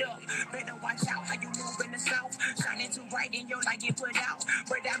your stuff. Better watch out how you move in the south. Shining too bright in your light get put out.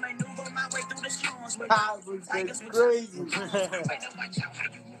 But I maneuver my way through the storms. It's crazy. Better watch out how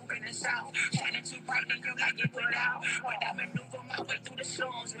you move in the south. Shining too bright in your light get put out. But I maneuver my way through the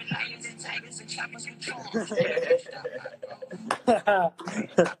storms. With lions and tigers and choppers with charms.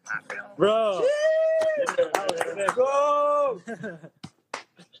 Bro. Let's go.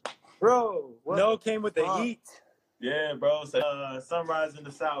 Bro, what? No came with the heat. Yeah, bro. So, Sunrise in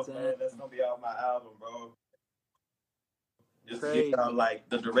the South, man. That's gonna be off my album, bro. Just to give y'all like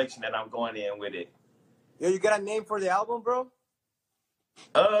the direction that I'm going in with it. Yo, you got a name for the album, bro?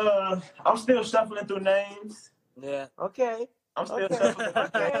 I'm still shuffling through names. Yeah. Okay. I'm still shuffling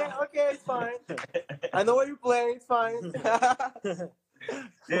through names. Okay, it's fine. I know what you're playing. It's fine.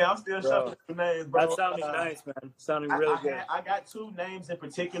 Yeah, I'm still shuffling through names, bro. That sounded nice, man. Sounding really good. I got two names in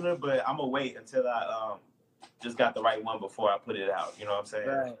particular, but I'm gonna wait until I just got the right one before I put it out. You know what I'm saying?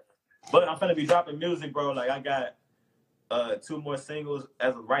 Right. But I'm gonna be dropping music, bro. Like I got 2 more singles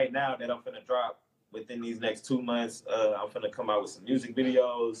as of right now that I'm gonna drop within these next 2 months. I'm gonna come out with some music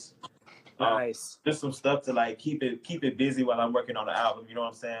videos. Nice. Just some stuff to like keep it busy while I'm working on the album. You know what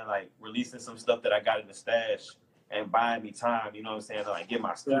I'm saying? Like releasing some stuff that I got in the stash and buying me time. You know what I'm saying? To like get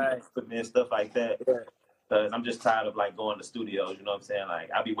my studio equipment and stuff like that. Because I'm just tired of like going to studios. You know what I'm saying?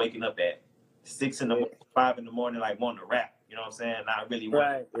 Like I'll be waking up at 6 in the morning, 5 in the morning, like wanting to rap. You know what I'm saying? Not really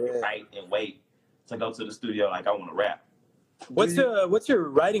want to write and wait to go to the studio. Like I want to rap. What's your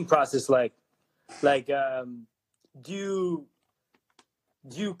writing process like? Like, do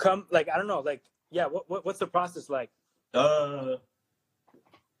you come like I don't know, like what's the process like?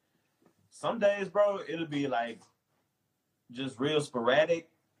 Some days, bro, it'll be like just real sporadic,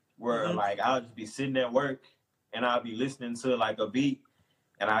 where like I'll just be sitting at work and I'll be listening to like a beat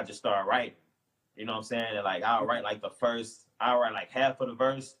and I just start writing. You know what I'm saying? And like I'll write like I'll write like half of the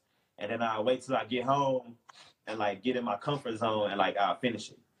verse, and then I'll wait till I get home and like get in my comfort zone and like I'll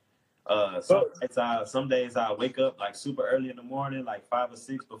finish it. Some days I wake up like super early in the morning, like 5 or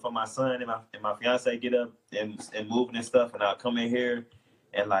 6 before my son and my fiance get up and moving and stuff, and I'll come in here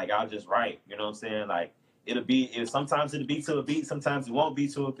and like I'll just write. You know what I'm saying? Like sometimes it'll be to a beat, sometimes it won't be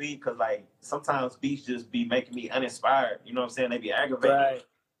to a beat, because like sometimes beats just be making me uninspired. You know what I'm saying? They be aggravating. Right.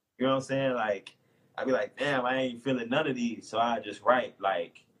 You know what I'm saying? Like I be like, damn, I ain't feeling none of these, so I just write.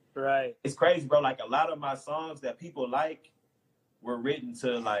 Like Right. it's crazy, bro. Like a lot of my songs that people like were written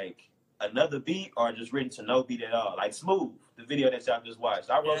to like another beat or just written to no beat at all. Like Smooth, the video that y'all just watched.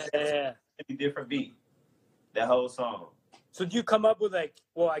 I wrote that a different beat, that whole song. So do you come up with like,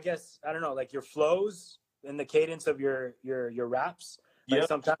 well, I guess, I don't know, like your flows and the cadence of your raps? Like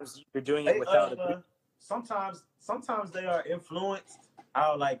sometimes you're doing it without a beat. Sometimes they are influenced.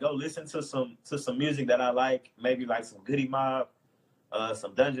 I'll like go listen to some music that I like, maybe like some Goody Mob,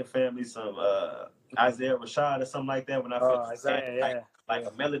 some Dungeon Family, some Isaiah Rashad or something like that. When I feel like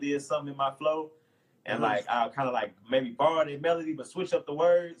a melody or something in my flow, and like I'll kind of like maybe borrow the melody but switch up the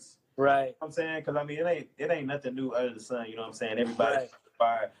words. Right. You know what I'm saying? Because I mean it ain't nothing new under the sun. You know what I'm saying? Everybody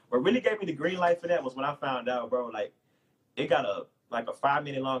fire. What really gave me the green light for that was when I found out, bro. Like it got a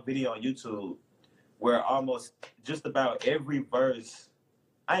 5-minute long video on YouTube where almost just about every verse.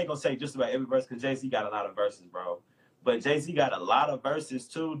 I ain't gonna say just about every verse because Jay-Z got a lot of verses, bro. But Jay-Z got a lot of verses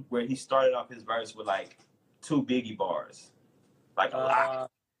too, where he started off his verse with like 2 Biggie bars, like a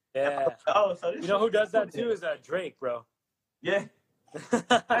lot. Yeah. Oh, so this you know who does that too is Drake, bro. Yeah.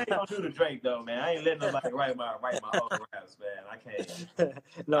 I ain't gonna do the Drake though, man. I ain't letting nobody write my whole raps, man. I can't.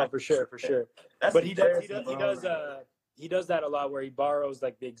 No, for sure. But he does that a lot where he borrows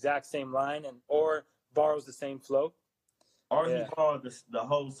like the exact same line or borrows the same flow. Or he borrowed the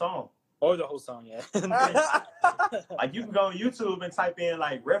whole song. Or the whole song, yeah. Like you can go on YouTube and type in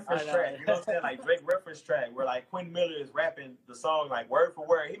like reference track, you know what I'm saying? Like Drake reference track, where like Quentin Miller is rapping the song like word for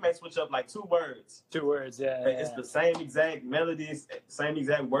word. He may switch up like 2 words. 2 words, yeah. It's the same exact melodies, same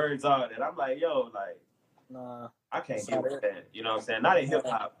exact words on it. I'm like, yo, like, nah, I can't get with that. You know what I'm saying? Not in hip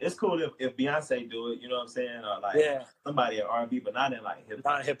hop. It's cool if Beyonce do it. You know what I'm saying? Or like somebody in R&B, but not in like hip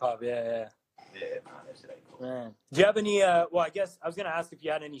hop. Not hip hop, yeah. Yeah, nah, that shit ain't cool. Man. Do you have any, well, I guess I was going to ask if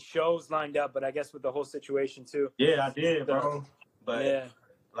you had any shows lined up, but I guess with the whole situation too. Yeah, I did, bro. But,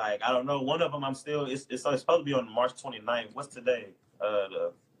 like, I don't know. One of them I'm still, it's supposed to be on March 29th. What's today?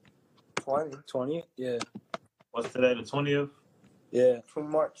 The 20th? Yeah. What's today, the 20th? Yeah. From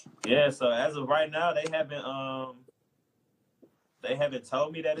March. Yeah, so as of right now, they haven't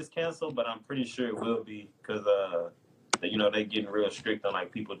told me that it's canceled, but I'm pretty sure it will be because, you know, they getting real strict on,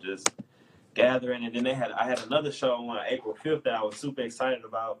 like, people just gathering. And then I had another show on April 5th that I was super excited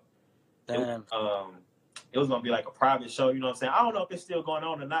about. Damn. It was gonna be like a private show, you know what I'm saying? I don't know if it's still going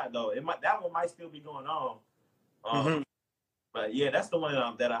on or not though. That one might still be going on. But yeah, that's the one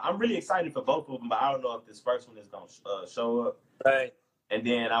that I'm really excited for both of them. But I don't know if this first one is gonna show up. Right. And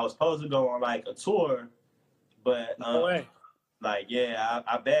then I was supposed to go on like a tour, but no way. Like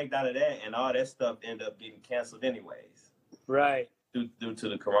I bagged out of that, and all that stuff ended up getting canceled anyways. Right. Due to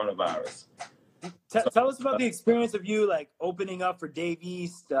the coronavirus. Tell us about the experience of you like opening up for Dave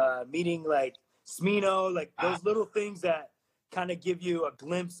East, meeting like Smino, like those little things that kind of give you a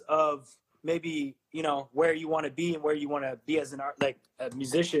glimpse of maybe, you know, where you want to be and where you want to be as an art, like a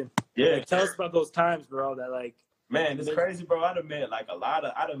musician. Yeah. Like, tell us about those times, bro. That like, man, it's crazy, bro. I done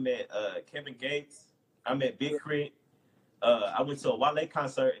met Kevin Gates. I met Big Crit. I went to a Wale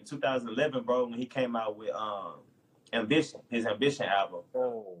concert in 2011, bro, when he came out with his Ambition album.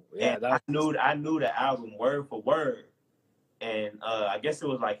 Oh, yeah. And I knew the album word for word. And I guess it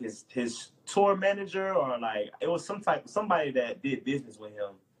was like his tour manager, or like it was somebody that did business with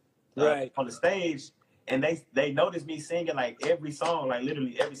him right on the stage. And they noticed me singing like every song, like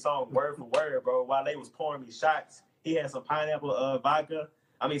literally every song word for word, bro. While they was pouring me shots, he had some pineapple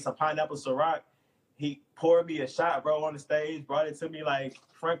some pineapple Ciroc. He poured me a shot, bro, on the stage, brought it to me like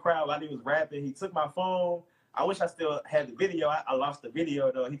front crowd while he was rapping. He took my phone. I wish I still had the video. I lost the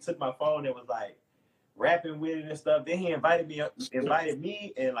video though. He took my phone and was like rapping with it and stuff. Then he invited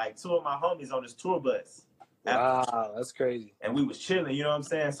me and like 2 of my homies on his tour bus. Wow, that's crazy. And we was chilling, you know what I'm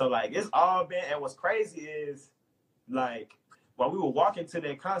saying? So like it's all been, and what's crazy is like while we were walking to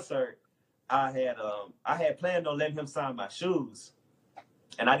that concert, I had planned on letting him sign my shoes,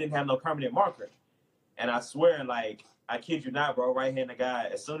 and I didn't have no permanent marker. And I swear, like, I kid you not, bro, right-handed guy,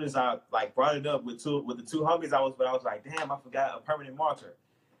 as soon as I like brought it up with the 2 homies I was like, damn, I forgot a permanent marker.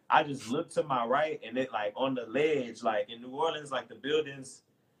 I just looked to my right, and it like on the ledge, like in New Orleans, like the buildings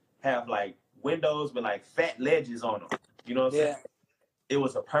have like windows with like fat ledges on them. You know what I'm saying? It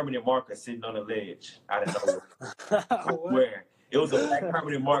was a permanent marker sitting on the ledge. I didn't know where. It was a black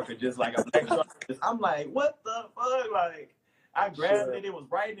permanent marker, just like a black shark. I'm like, what the fuck? Like, I grabbed it. It was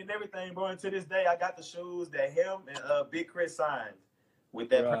writing and everything, bro. And to this day, I got the shoes that him and Big Chris signed with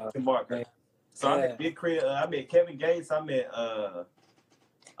that permanent marker. So I met Big Chris. I met Kevin Gates. I met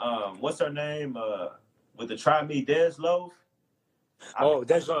what's her name? With the Try Me, Des Loaf.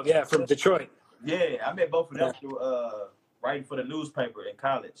 Des Loaf, yeah, from Detroit. Yeah, I met both of them through writing for the newspaper in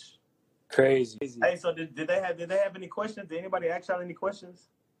college. Crazy. Hey, so did they have any questions? Did anybody ask y'all any questions?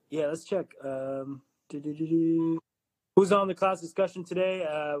 Yeah, let's check. Who's on the class discussion today?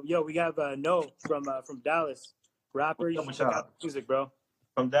 We have No from Dallas, rapper. You should check out the music, bro.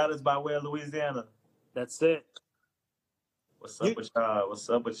 From Dallas by way of Louisiana. That's it. What's up with y'all? What's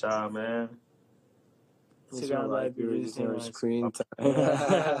up with y'all, man? Screen time.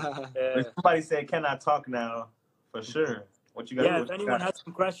 Somebody said, "Can I talk now?" For sure. What you got? Yeah, if anyone has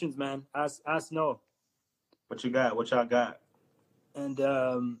some questions, man, ask No. What you got? What y'all got? And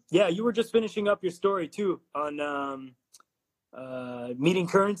you were just finishing up your story too on meeting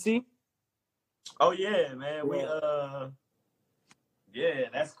Currency. Oh yeah, man. Yeah,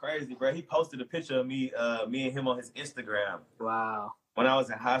 that's crazy, bro. He posted a picture of me and him on his Instagram. Wow. When I was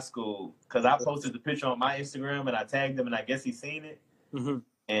in high school, because I posted the picture on my Instagram and I tagged him, and I guess he seen it. Mm-hmm.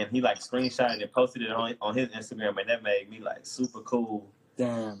 And he like screenshotted and posted it on his Instagram, and that made me like super cool.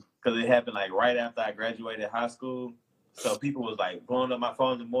 Damn. Because it happened like right after I graduated high school, so people was like blowing up my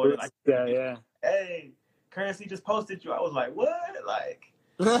phone in the morning, like, hey, Currency just posted you. I was like, what? Like,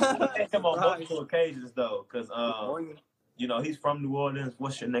 I met him on multiple occasions though, because you know, he's from New Orleans.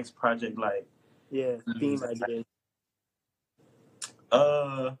 What's your next project like? Yeah, theme ideas.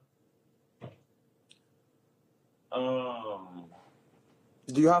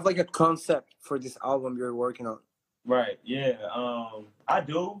 Do you have like a concept for this album you're working on? Right. Yeah. I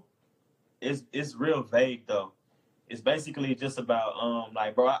do. It's real vague though. It's basically just about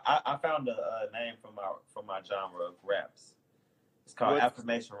like, bro. I found a name for my genre of raps. It's called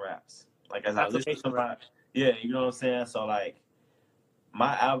affirmation raps. Like as I listen to my you know what I'm saying. So like,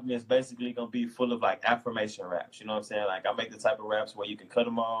 my album is basically gonna be full of like affirmation raps. You know what I'm saying. Like I make the type of raps where you can cut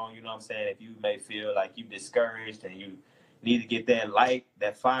them on. You know what I'm saying. If you may feel like you discouraged and you need to get that light,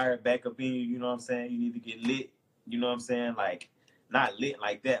 that fire back up in you. You know what I'm saying. You need to get lit. You know what I'm saying. Like not lit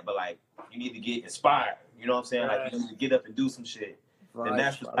like that, but like you need to get inspired. You know what I'm saying. Right. Like you need to get up and do some shit. And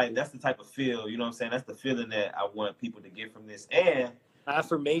that's the type of feel. You know what I'm saying. That's the feeling that I want people to get from this. And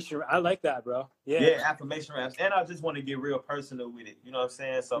affirmation, I like that, bro. Yeah, affirmation raps. And I just want to get real personal with it. You know what I'm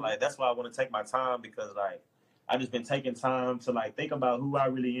saying? So like that's why I want to take my time, because like I just been taking time to like think about who I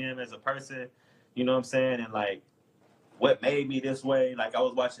really am as a person. You know what I'm saying? And like what made me this way. Like I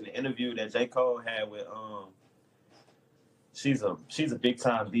was watching the interview that J. Cole had with she's a big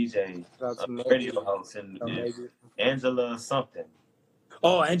time DJ, radio host, and Angela something.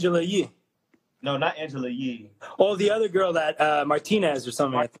 Oh, Angela Yee. No, not Angela Yee. Oh, the other girl that Martinez or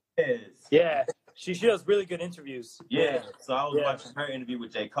something. Martinez. Yeah, she does really good interviews. Yeah. So I was watching her interview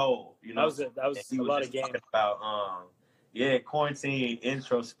with J. Cole. You know, that was a lot of game. About quarantine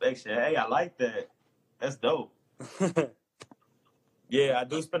introspection. Hey, I like that. That's dope. Yeah, I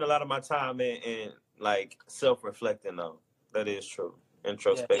do spend a lot of my time in like self-reflecting though. That is true.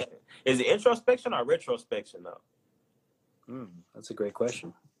 Introspection. Yeah. Is it introspection or retrospection though? That's a great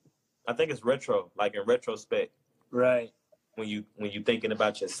question. I think it's retro, like in retrospect. Right. When you thinking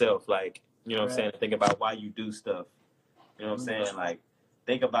about yourself, like, you know what I'm saying? Think about why you do stuff. You know what I'm saying? Like,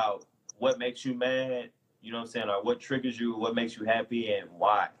 think about what makes you mad, you know what I'm saying? Or what triggers you, what makes you happy, and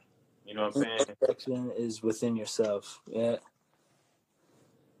why. You know what I'm saying? Introspection is within yourself. Yeah.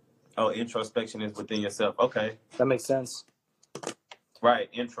 Oh, introspection is within yourself. Okay. That makes sense. Right,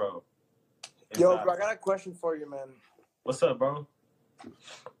 intro. Yo, bro, I got a question for you, man. What's up, bro?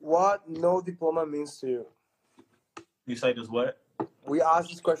 What no diploma means to you? You say this what? We ask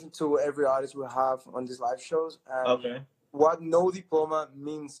this question to every artist we have on these live shows. And okay. What no diploma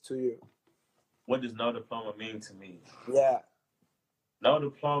means to you? What does no diploma mean to me? Yeah. No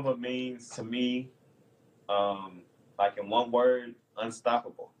diploma means to me, like in one word,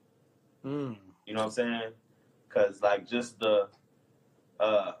 unstoppable. You know what I'm saying? Because like just the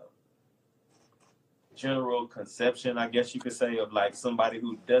general conception, I guess you could say, of like somebody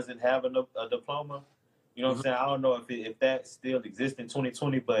who doesn't have a diploma. You know what I'm saying? I don't know if that still exists in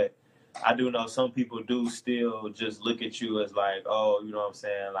 2020, but I do know some people do still just look at you as like, oh, you know what I'm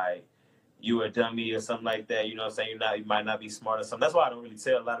saying? Like you a dummy or something like that. You know what I'm saying? You might not be smart or something. That's why I don't really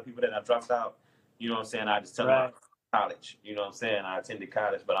tell a lot of people that I dropped out. You know what I'm saying? I just tell them college. You know what I'm saying? I attended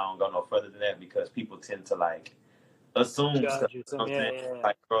college, but I don't go no further than that because people tend to like assume stuff. You know what I'm saying?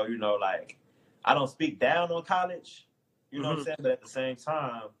 Like, bro, you know, like I don't speak down on college, You know what I'm saying? But at the same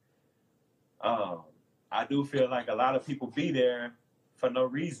time, I do feel like a lot of people be there for no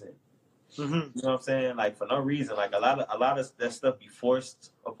reason. You know what I'm saying? Like for no reason. Like a lot of that stuff be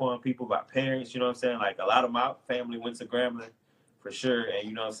forced upon people by parents. You know what I'm saying? Like a lot of my family went to Grambling for sure, and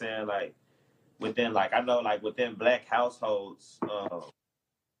you know what I'm saying? Like within within Black households,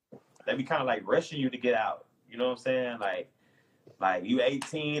 they be kind of like rushing you to get out. You know what I'm saying? Like you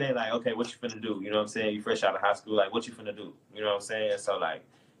 18 and like, okay, what you finna do? You know what I'm saying? You fresh out of high school, like what you finna do? You know what I'm saying? So like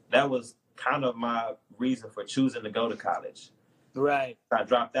that was kind of my reason for choosing to go to college. Right. I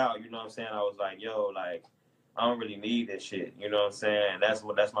dropped out, you know what I'm saying? I was like, yo, like I don't really need this shit. You know what I'm saying? That's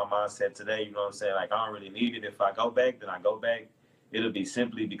my mindset today, you know what I'm saying? Like I don't really need it. If I go back, then I go back. It'll be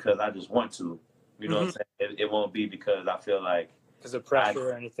simply because I just want to. You know what I'm saying? It won't be because I feel like because of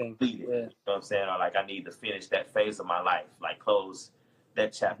pressure or anything. Yeah. You know what I'm saying? Or like I need to finish that phase of my life, like close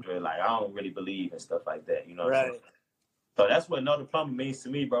that chapter. Like I don't really believe in stuff like that. You know what I'm saying? So that's what no diploma means to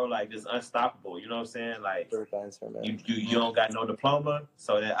me, bro. Like it's unstoppable. You know what I'm saying? Like you don't got no diploma,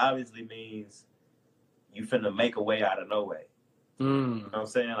 so that obviously means you finna make a way out of no way. You know what I'm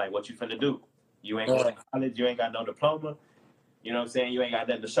saying? Like what you finna do? You ain't going to college. You ain't got no diploma. You know what I'm saying? You ain't got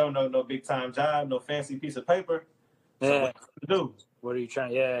nothing to show. No big time job. No fancy piece of paper. So what you finna do? What are you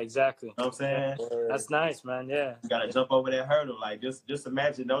trying? Yeah, exactly. You know what I'm saying? That's nice, man. Yeah. You gotta jump over that hurdle. Like just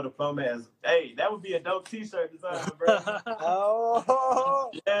imagine no diploma as that would be a dope t-shirt design, bro.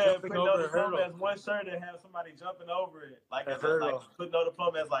 Yeah, put no diploma as one shirt and have somebody jumping over it. Like put no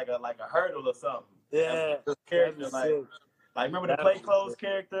diploma as like a hurdle or something. Yeah. Character like remember the play clothes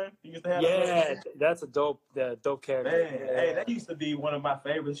character? You used to have that's a dope character. Man, hey, that used to be one of my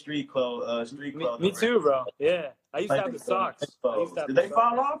favorite street clothes. Me too, bro. Yeah. I used to have the socks. Did they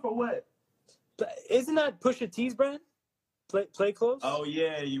fall off or what? Isn't that Pusha T's brand? Play clothes? Oh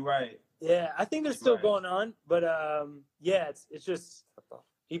yeah, you're right. Yeah, I think they're still going on, but it's just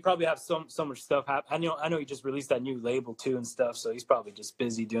he probably have so much stuff happen. I know he just released that new label too and stuff, so he's probably just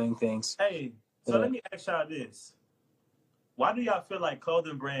busy doing things. Hey, so let me ask y'all this. Why do y'all feel like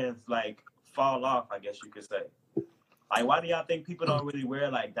clothing brands like fall off, I guess you could say? Like, why do y'all think people don't really wear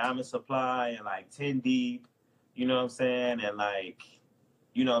like Diamond Supply and like 10 Deep, you know what I'm saying? And like,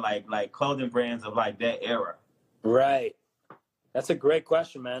 you know, like clothing brands of like that era? Right. That's a great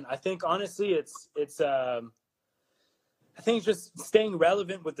question, man. I think honestly I think it's just staying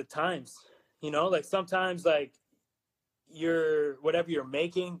relevant with the times. You know, like sometimes like whatever you're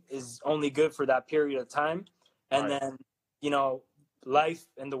making is only good for that period of time. And then, you know, life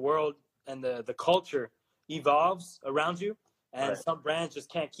and the world and the culture evolves around you, and some brands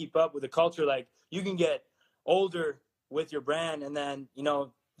just can't keep up with the culture. Like you can get older with your brand, and then you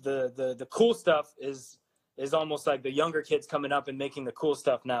know the cool stuff is almost like the younger kids coming up and making the cool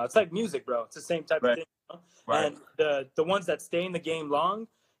stuff now. It's like music, bro. It's the same type of thing. You know? And the ones that stay in the game long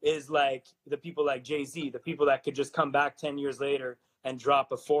is like the people like Jay-Z, the people that could just come back 10 years later and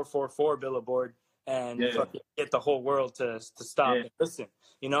drop a 444 billboard and get the whole world to stop and listen,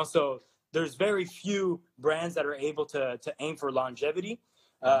 you know? So there's very few brands that are able to aim for longevity.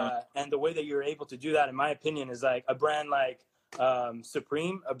 And the way that you're able to do that, in my opinion, is like a brand like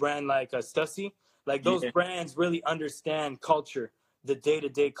Supreme, a brand like Stussy. Like those brands really understand culture, the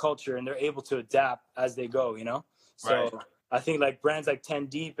day-to-day culture, and they're able to adapt as they go, you know? So I think like brands like 10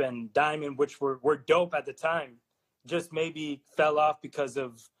 Deep and Diamond, which were dope at the time, just maybe fell off because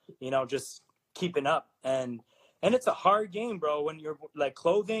of, you know, just keeping up. And it's a hard game, bro. When you're like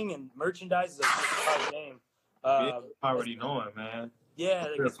clothing and merchandise is a hard game. Already knowing, man. Yeah,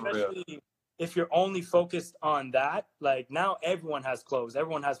 like especially if you're only focused on that. Like now everyone has clothes,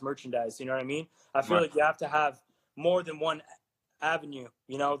 everyone has merchandise. You know what I mean? I feel like you have to have more than one avenue,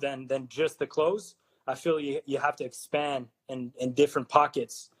 you know, than just the clothes. I feel you have to expand in different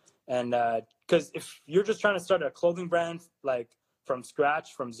pockets. And because if you're just trying to start a clothing brand like from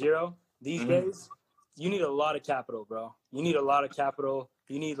scratch, from zero these days, you need a lot of capital, bro. You need a lot of capital.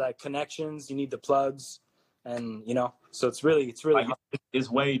 You need like connections. You need the plugs, and you know. So it's really like, hard. It's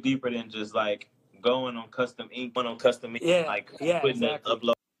way deeper than just like going on custom ink, Yeah, like yeah, putting exactly.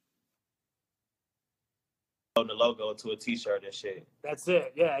 uploading the logo to a T-shirt and shit. That's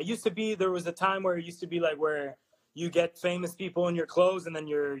it. Yeah, it used to be. There was a time where it used to be like where you get famous people in your clothes, and then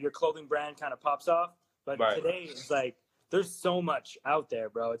your clothing brand kind of pops off. But today it's like there's so much out there,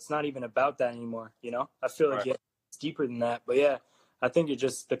 bro. It's not even about that anymore. You know, I feel like it's deeper than that. But yeah, I think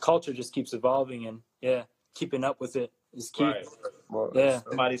the culture just keeps evolving, and keeping up with it is key. Yeah.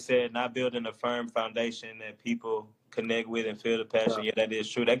 Somebody said not building a firm foundation that people connect with and feel the passion. Yeah, that is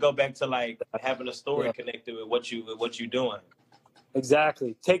true. That go back to like having a story connected with what you doing.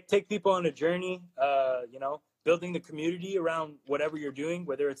 Exactly. Take people on a journey. You know, building the community around whatever you're doing,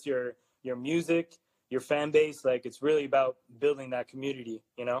 whether it's your music, your fan base. Like, it's really about building that community,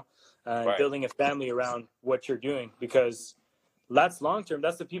 you know, Right. building a family around what you're doing, because that's long term.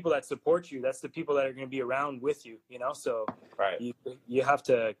 That's the people that support you. That's the people that are going to be around with you, you know. So Right. you have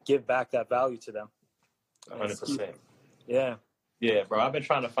to give back that value to them. 100%. Yeah. Yeah, bro. I've been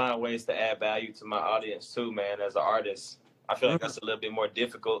trying to find ways to add value to my audience too, man. As an artist, I feel like that's a little bit more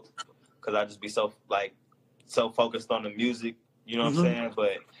difficult because I just be so focused on the music. You know what I'm saying?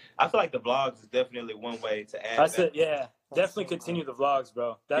 But I feel like the vlogs is definitely one way to add. That's it. Yeah, definitely continue the vlogs,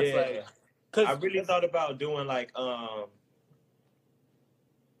 bro. That's cause I really thought about doing like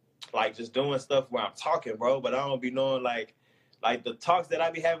just doing stuff where I'm talking, bro. But I don't be knowing like the talks that I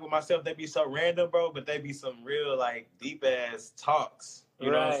be having with myself, they be so random, bro, but they be some real, like, deep-ass talks,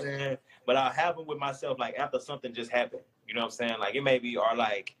 you know what I'm saying? But I'll have them with myself, like, after something just happened, you know what I'm saying? Like, it may be, or,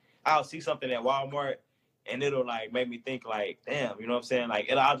 like, I'll see something at Walmart, and it'll, like, make me think, like, damn, you know what I'm saying?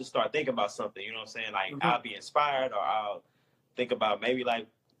 Like, I'll just start thinking about something, you know what I'm saying? Like, I'll be inspired, or I'll think about maybe, like,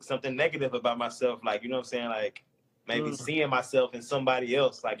 something negative about myself, like, you know what I'm saying? Like, maybe seeing myself in somebody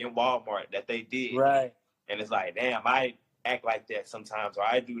else, like, in Walmart, that they did. Right. And it's like, damn, I act like that sometimes, or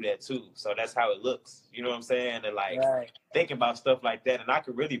I do that too. So that's how it looks. You know what I'm saying? And like thinking about stuff like that, and I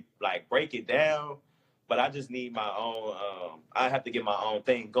could really like break it down, but I just need my own. I have to get my own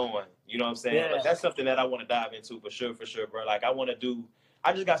thing going. You know what I'm saying? Yeah. But that's something that I want to dive into for sure, bro. Like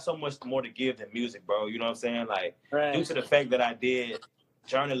I just got so much more to give than music, bro. You know what I'm saying? Like due to the fact that I did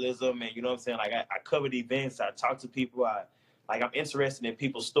journalism, and you know what I'm saying? Like I covered events, I talked to people, I'm interested in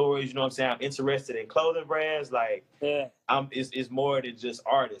people's stories, you know what I'm saying? I'm interested in clothing brands. Like, it's more than just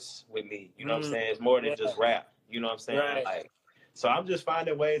artists with me, you know what I'm saying? It's more than just rap, you know what I'm saying? Right. Like, so I'm just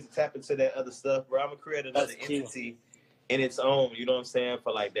finding ways to tap into that other stuff, bro. I'm gonna create another entity in its own, you know what I'm saying?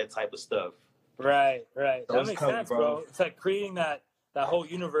 For like that type of stuff. Right. So That makes sense, bro. It's like creating that whole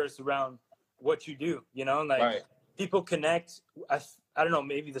universe around what you do, you know? Like people connect. I don't know,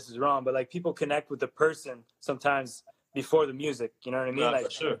 maybe this is wrong, but like people connect with the person sometimes before the music, you know what I mean? Like,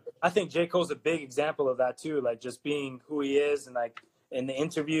 for sure. I think J. Cole's a big example of that too, like just being who he is, and like in the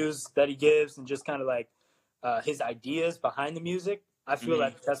interviews that he gives, and just kind of like his ideas behind the music. I feel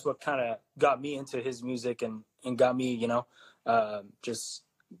like that's what kind of got me into his music, and got me, you know, just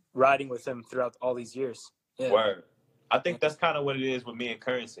riding with him throughout all these years. Yeah. Word. I think that's kind of what it is with me and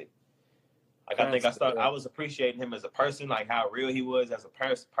Currency. Like, I was appreciating him as a person, like how real he was as a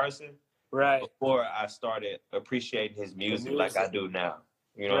person. Right. Before I started appreciating his music like I do now.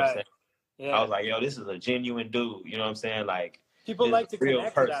 You know what I'm saying? Yeah. I was like, yo, this is a genuine dude. You know what I'm saying? Like, people like to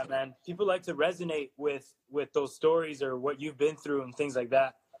connect to that, man. People like to resonate with those stories or what you've been through and things like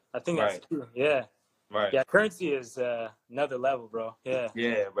that. I think that's true. Yeah. Right. Yeah, Currency is another level, bro. Yeah.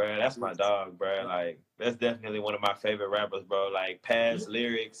 Yeah, bro. That's my dog, bro. Like, that's definitely one of my favorite rappers, bro. Like, past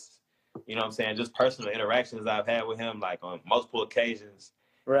lyrics, you know what I'm saying? Just personal interactions I've had with him, like, on multiple occasions.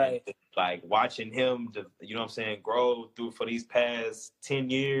 Right. And, like, watching him, you know what I'm saying, grow through for these past 10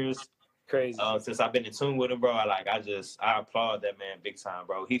 years. Crazy. Since I've been in tune with him, bro, I applaud that man big time,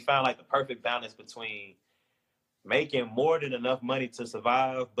 bro. He found, like, the perfect balance between making more than enough money to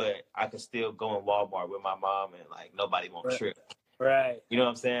survive, but I could still go in Walmart with my mom and, like, nobody won't trip. Right. You know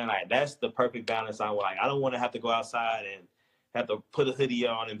what I'm saying? Like, that's the perfect balance. I don't want to have to go outside and have to put a hoodie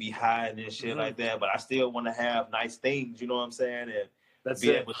on and be hiding and shit like that, but I still want to have nice things, you know what I'm saying? And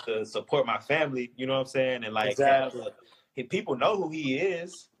able to support my family, you know what I'm saying? And, like, people know who he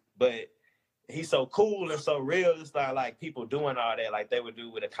is, but he's so cool and so real. It's not like people doing all that like they would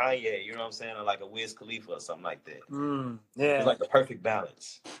do with a Kanye, you know what I'm saying? Or like a Wiz Khalifa or something like that. Yeah. It's like the perfect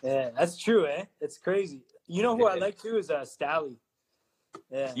balance. Yeah, that's true, eh? It's crazy. You know who I like too is Stally.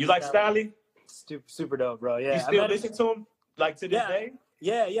 Yeah. You like Stally? Super dope, bro. Yeah. You still listen to him like to this day?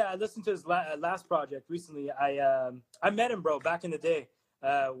 Yeah. I listened to his last project recently. I met him, bro, back in the day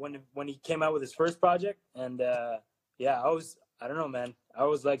when he came out with his first project, and I don't know, man. I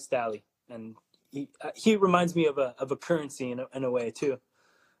always liked Stally, and he reminds me of a Currency in a way too.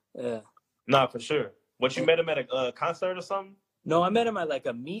 Yeah. Nah, for sure. What, you met him at a concert or something? No, I met him at like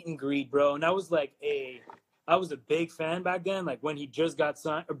a meet and greet, bro, and I was a big fan back then, like when he just got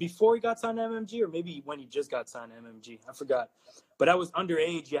signed, or before he got signed to MMG, or maybe when he just got signed to MMG. I forgot. But I was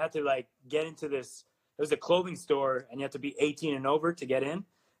underage. You had to like get into this. It was a clothing store, and you had to be 18 and over to get in.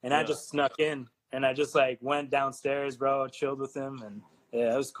 And I just snuck in, and I just like went downstairs, bro, chilled with him, and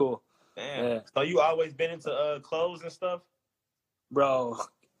yeah, it was cool. Damn. Yeah. So you always been into clothes and stuff? Bro,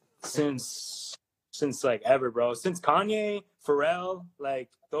 since like ever, bro. Since Kanye, Pharrell, like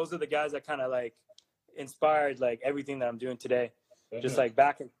those are the guys that kind of like inspired like everything that I'm doing today. Just like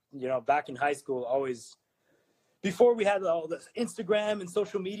back in high school, always before we had all this Instagram and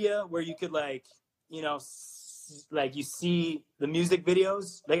social media where you could like, you know, like you see the music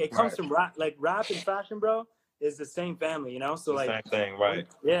videos, like it comes from rap, like rap and fashion, bro, is the same family, you know? So like, same thing, right?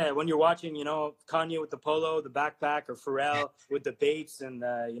 Yeah, when you're watching, you know, Kanye with the polo, the backpack, or Pharrell with the Bapes, and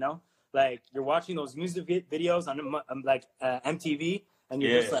you know, like you're watching those music videos on like MTV, and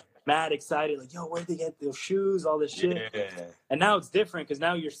you're just like mad excited, like, yo, where'd they get those shoes, all this shit. Yeah. And now it's different because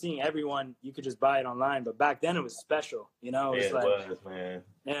now you're seeing everyone. You could just buy it online, but back then it was special, you know? It like, was, man.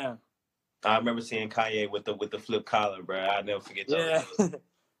 Yeah. I remember seeing Kanye with the flip collar, bro. I'll never forget those. Yeah.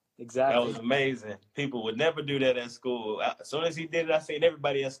 Exactly. That was amazing. People would never do that at school. As soon as he did it, I seen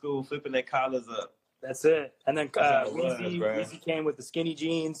everybody at school flipping their collars up. That's it. And then Weezy Weezy came with the skinny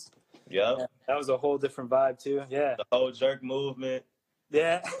jeans. Yep. Yeah, that was a whole different vibe too. Yeah. The whole jerk movement.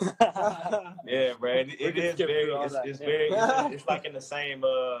 Yeah. Yeah, bro. It is very. It's very. It's like in the same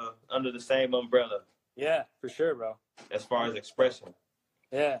under the same umbrella. Yeah, for sure, bro. As far as expression.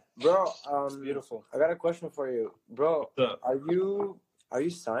 Yeah, bro. Beautiful. I got a question for you, bro. Are you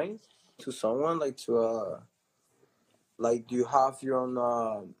signed to someone, like to like do you have your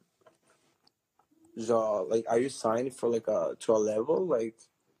own like are you signed for like to a level like?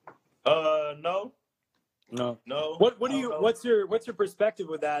 No. What do you? What's your perspective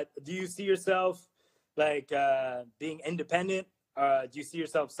with that? Do you see yourself like being independent? Do you see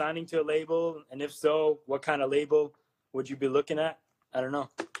yourself signing to a label? And if so, what kind of label would you be looking at? I don't know.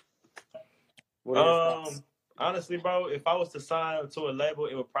 What are your thoughts? Honestly, bro, if I was to sign to a label,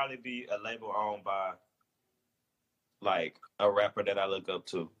 it would probably be a label owned by like a rapper that I look up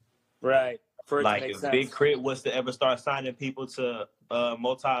to. Right. For like if sense. Big Crit was to ever start signing people to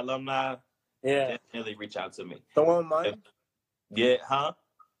multi-alumni, definitely reach out to me. Someone in mind? Yeah, huh?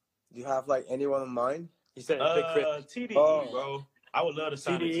 Do you have like anyone in mind? You said Big Crit. TDE, bro. I would love to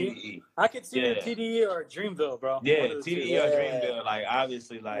sign TDE. I could see TDE or Dreamville, bro. Yeah, TDE or Dreamville. Like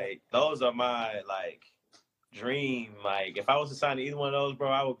obviously, like those are my like dream. Like if I was to sign to either one of those, bro,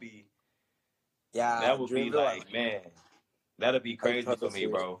 I would be. Yeah, that would be like, man, that'd be crazy for me,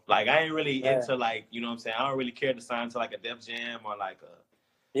 bro. Like I ain't really into like, you know what I'm saying. I don't really care to sign to like a Def Jam or like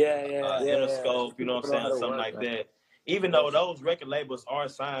a Interscope, you know what I'm saying, or something like that. Even though those record labels are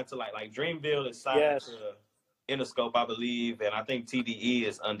signed to like Dreamville is signed to Interscope, I believe, and I think TDE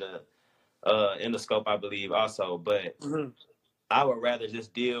is under Interscope, I believe, also. But I would rather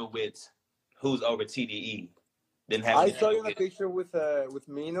just deal with who's over TDE than have. I saw you in a picture with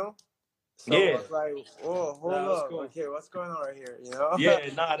Mino. So I was like, oh, hold up. Cool. Okay, what's going on right here? You know? Yeah,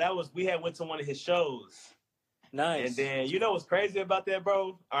 we went to one of his shows. Nice. And then you know what's crazy about that,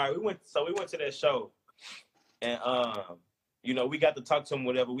 bro? All right, we went to that show. And you know, we got to talk to him,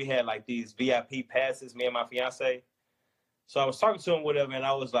 whatever. We had like these VIP passes, me and my fiance. So I was talking to him, whatever, and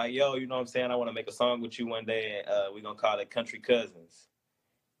I was like, yo, you know what I'm saying? I want to make a song with you one day, and we're going to call it Country Cousins.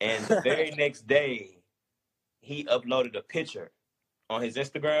 And the very next day, he uploaded a picture on his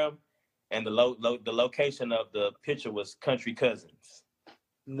Instagram, and the location of the picture was Country Cousins.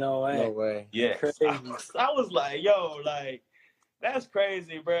 No way. No way. Yeah. I was like, yo, like, that's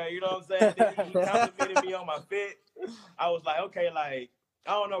crazy, bro. You know what I'm saying? Then he complimented me on my fit. I was like, okay, like,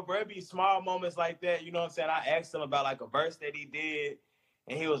 I don't know, bro. It be small moments like that. You know what I'm saying? I asked him about like a verse that he did,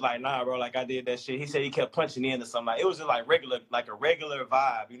 and he was like, nah, bro, like I did that shit. He said he kept punching in or something. Like, it was just like a regular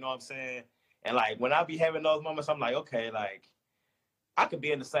vibe. You know what I'm saying? And like when I be having those moments, I'm like, okay, like I could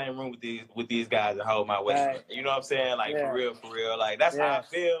be in the same room with these guys and hold my waist. Right. You know what I'm saying? Like for real. Like that's how I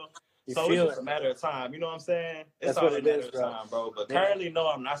feel. So it's just a matter of time. You know what I'm saying? It's all a matter of time, bro. But currently, no,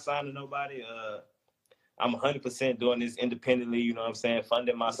 I'm not signing nobody. I'm 100% doing this independently. You know what I'm saying?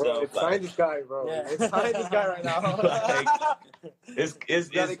 Funding myself. Bro, sign this guy, bro. Sign this guy right now. it's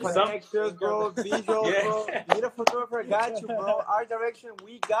connections, bro. Visuals, bro. Need a photographer? Got you, bro. Art direction,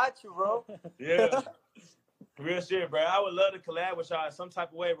 we got you, bro. Yeah. Real shit, bro. I would love to collab with y'all in some type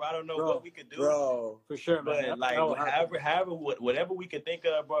of way, bro. I don't know what we could do, bro. For sure, man. But like, whatever we could think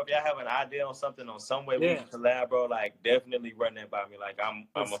of, bro. If y'all have an idea on something, on some way we can collab, bro. Like, definitely run that by me. Like, I'm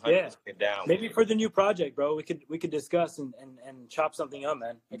 100% down. Maybe for the new project, bro. We could discuss and chop something up,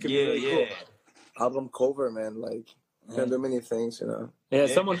 man. It could be really cool. Album cover, man. Like, you can do many things, you know. Yeah.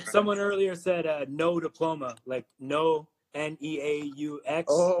 Someone earlier said no diploma, like no. NEAUX.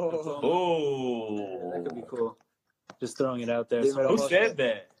 Oh, that could be cool. Just throwing it out there. Who said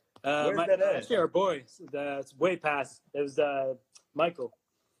that? Where's that at? Actually, our boy. It's way past. It was Michael,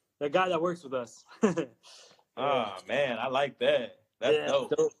 the guy that works with us. Oh man, I like that. That's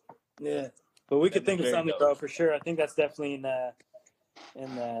dope. Yeah, but we could think of something, bro, for sure. I think that's definitely in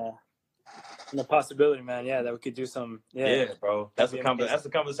And the possibility, man. Yeah, that we could do some. Yeah, bro. That's That'd be amazing. that's a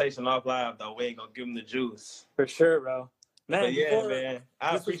conversation off live though. We ain't gonna give them the juice. For sure, bro. Man, But yeah, man.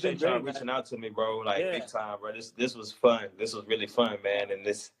 I this has been appreciate y'all great, reaching man. out to me, bro. Like Yeah. big time, bro. This was fun. This was really fun, man. And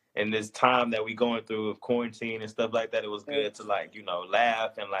this time that we going through of quarantine and stuff like that, it was good to like, you know,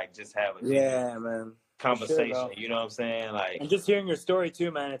 laugh and like just have a Yeah, man. conversation. bro. You know what I'm saying? Like, And just hearing your story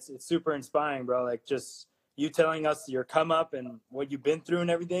too, man, it's super inspiring, bro. Like just you telling us your come up and what you've been through and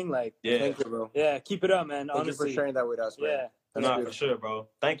everything. Like, yeah. Thank you, bro. yeah, keep it up, man. Thank Honestly, you for sharing that with us, man. yeah. That's No, good. for sure, bro.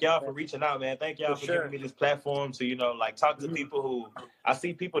 Thank y'all for reaching out, man. Thank y'all For for sure. giving me this platform to, you know, like talk to people who I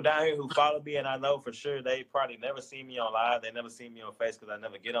see people down here who follow me, and I know for sure they probably never see me on live. They never see me on face because I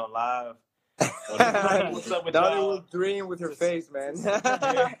never get on live. What's up with Now they y'all? will dream with your face, man.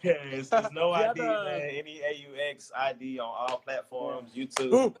 Yeah, it's no Do you have ID, a- man. Any AUX ID on all platforms, Ooh.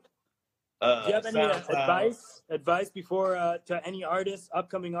 YouTube. Do you have any SoundCloud. advice before to any artists,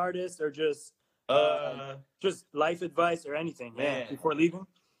 upcoming artists, or just life advice or anything? Yeah, Man. before leaving.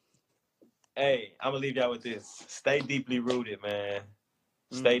 Hey, I'm gonna leave y'all with this. Stay deeply rooted, man.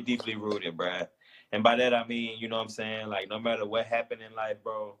 Stay deeply rooted, bruh. And by that I mean, you know what I'm saying? Like no matter what happened in life,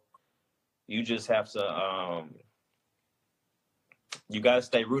 bro, you just have to you gotta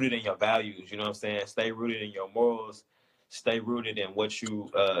stay rooted in your values, you know what I'm saying? Stay rooted in your morals, stay rooted in what you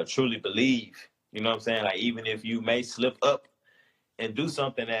truly believe. You know what I'm saying? Like even if you may slip up and do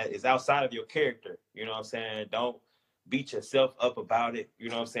something that is outside of your character, you know what I'm saying? Don't beat yourself up about it, you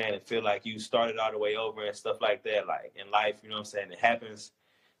know what I'm saying? And feel like you started all the way over and stuff like that. Like in life, you know what I'm saying? It happens.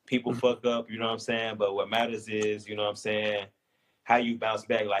 People fuck up, you know what I'm saying? But what matters is, you know what I'm saying, how you bounce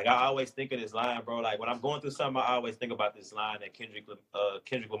back. Like I always think of this line, bro. Like when I'm going through something, I always think about this line that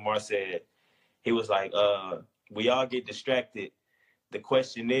Kendrick Lamar said. He was like, we all get distracted. The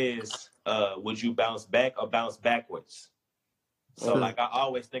question is, would you bounce back or bounce backwards? So like I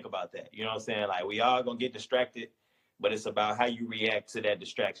always think about that. You know what I'm saying? Like we all gonna get distracted, but it's about how you react to that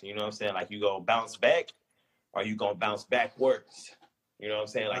distraction. You know what I'm saying? Like you gonna bounce back or you gonna bounce backwards. You know what I'm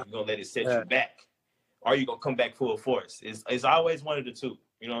saying? Like you gonna let it set you back. Or you gonna come back full force. It's always one of the two.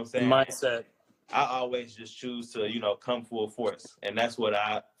 You know what I'm saying? Mindset. I always just choose to, you know, come full force. And that's what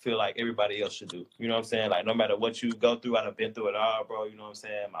I feel like everybody else should do. You know what I'm saying? Like no matter what you go through, I've been through it all, bro. You know what I'm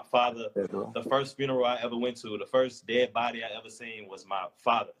saying? My father, the first funeral I ever went to, the first dead body I ever seen was my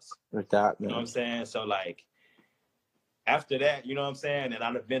father's. With that, You know man. what I'm saying? So like after that, you know what I'm saying? And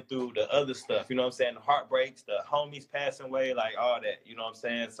I've been through the other stuff, you know what I'm saying? The heartbreaks, the homies passing away, like all that, you know what I'm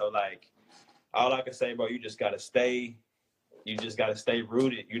saying? So like all I can say, bro, you just gotta stay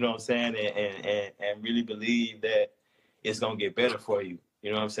rooted, you know what I'm saying? And really believe that it's gonna get better for you.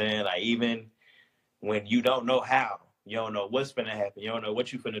 You know what I'm saying? Like even when you don't know how, you don't know what's gonna happen, you don't know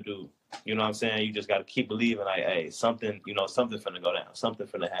what you're gonna do. You know what I'm saying? You just gotta keep believing, like, hey, something finna go down, something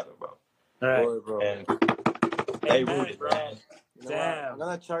finna happen, bro. All right. Boy, bro. And stay Amen, rooted, bro. man. You know what? Damn. I'm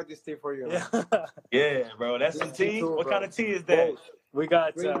gonna chug this tea for you. Man. Yeah. Yeah, bro. That's This some is tea. too, What bro. kind of tea is that? Both. We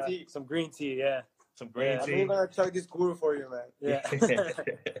got Green tea. some green tea. Yeah. Some green Yeah. I'm tea. even gonna chug this guru for you, man. Yeah.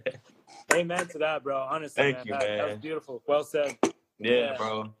 Amen to that, bro. Honestly, Thank man. you, That was man. beautiful. Well said. Yeah,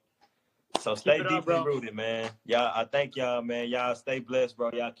 bro. So stay it up, deeply bro. rooted, man. Y'all, I thank y'all, man. Y'all stay blessed,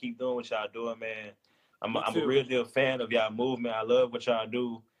 bro. Y'all keep doing what y'all doing, man. I'm a too. real deal fan of y'all movement. I love what y'all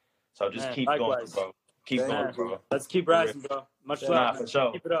do. So just Man, keep likewise. going, bro. Keep Thank going, Man, bro. let's keep rising, bro. Much love. Nah, man. for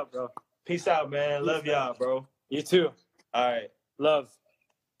sure. Keep it up, bro. Peace out, man. Love Peace, man. y'all, bro. You too. All right. Love.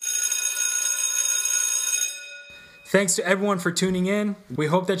 Thanks to everyone for tuning in. We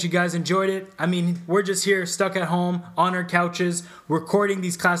hope that you guys enjoyed it. I mean, we're just here stuck at home on our couches, recording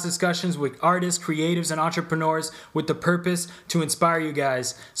these class discussions with artists, creatives, and entrepreneurs with the purpose to inspire you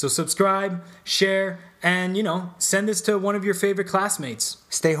guys. So subscribe, share, and, send this to one of your favorite classmates.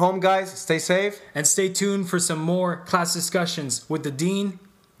 Stay home, guys. Stay safe. And stay tuned for some more class discussions with the Dean.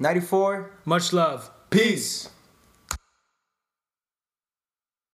 94. Much love. Peace.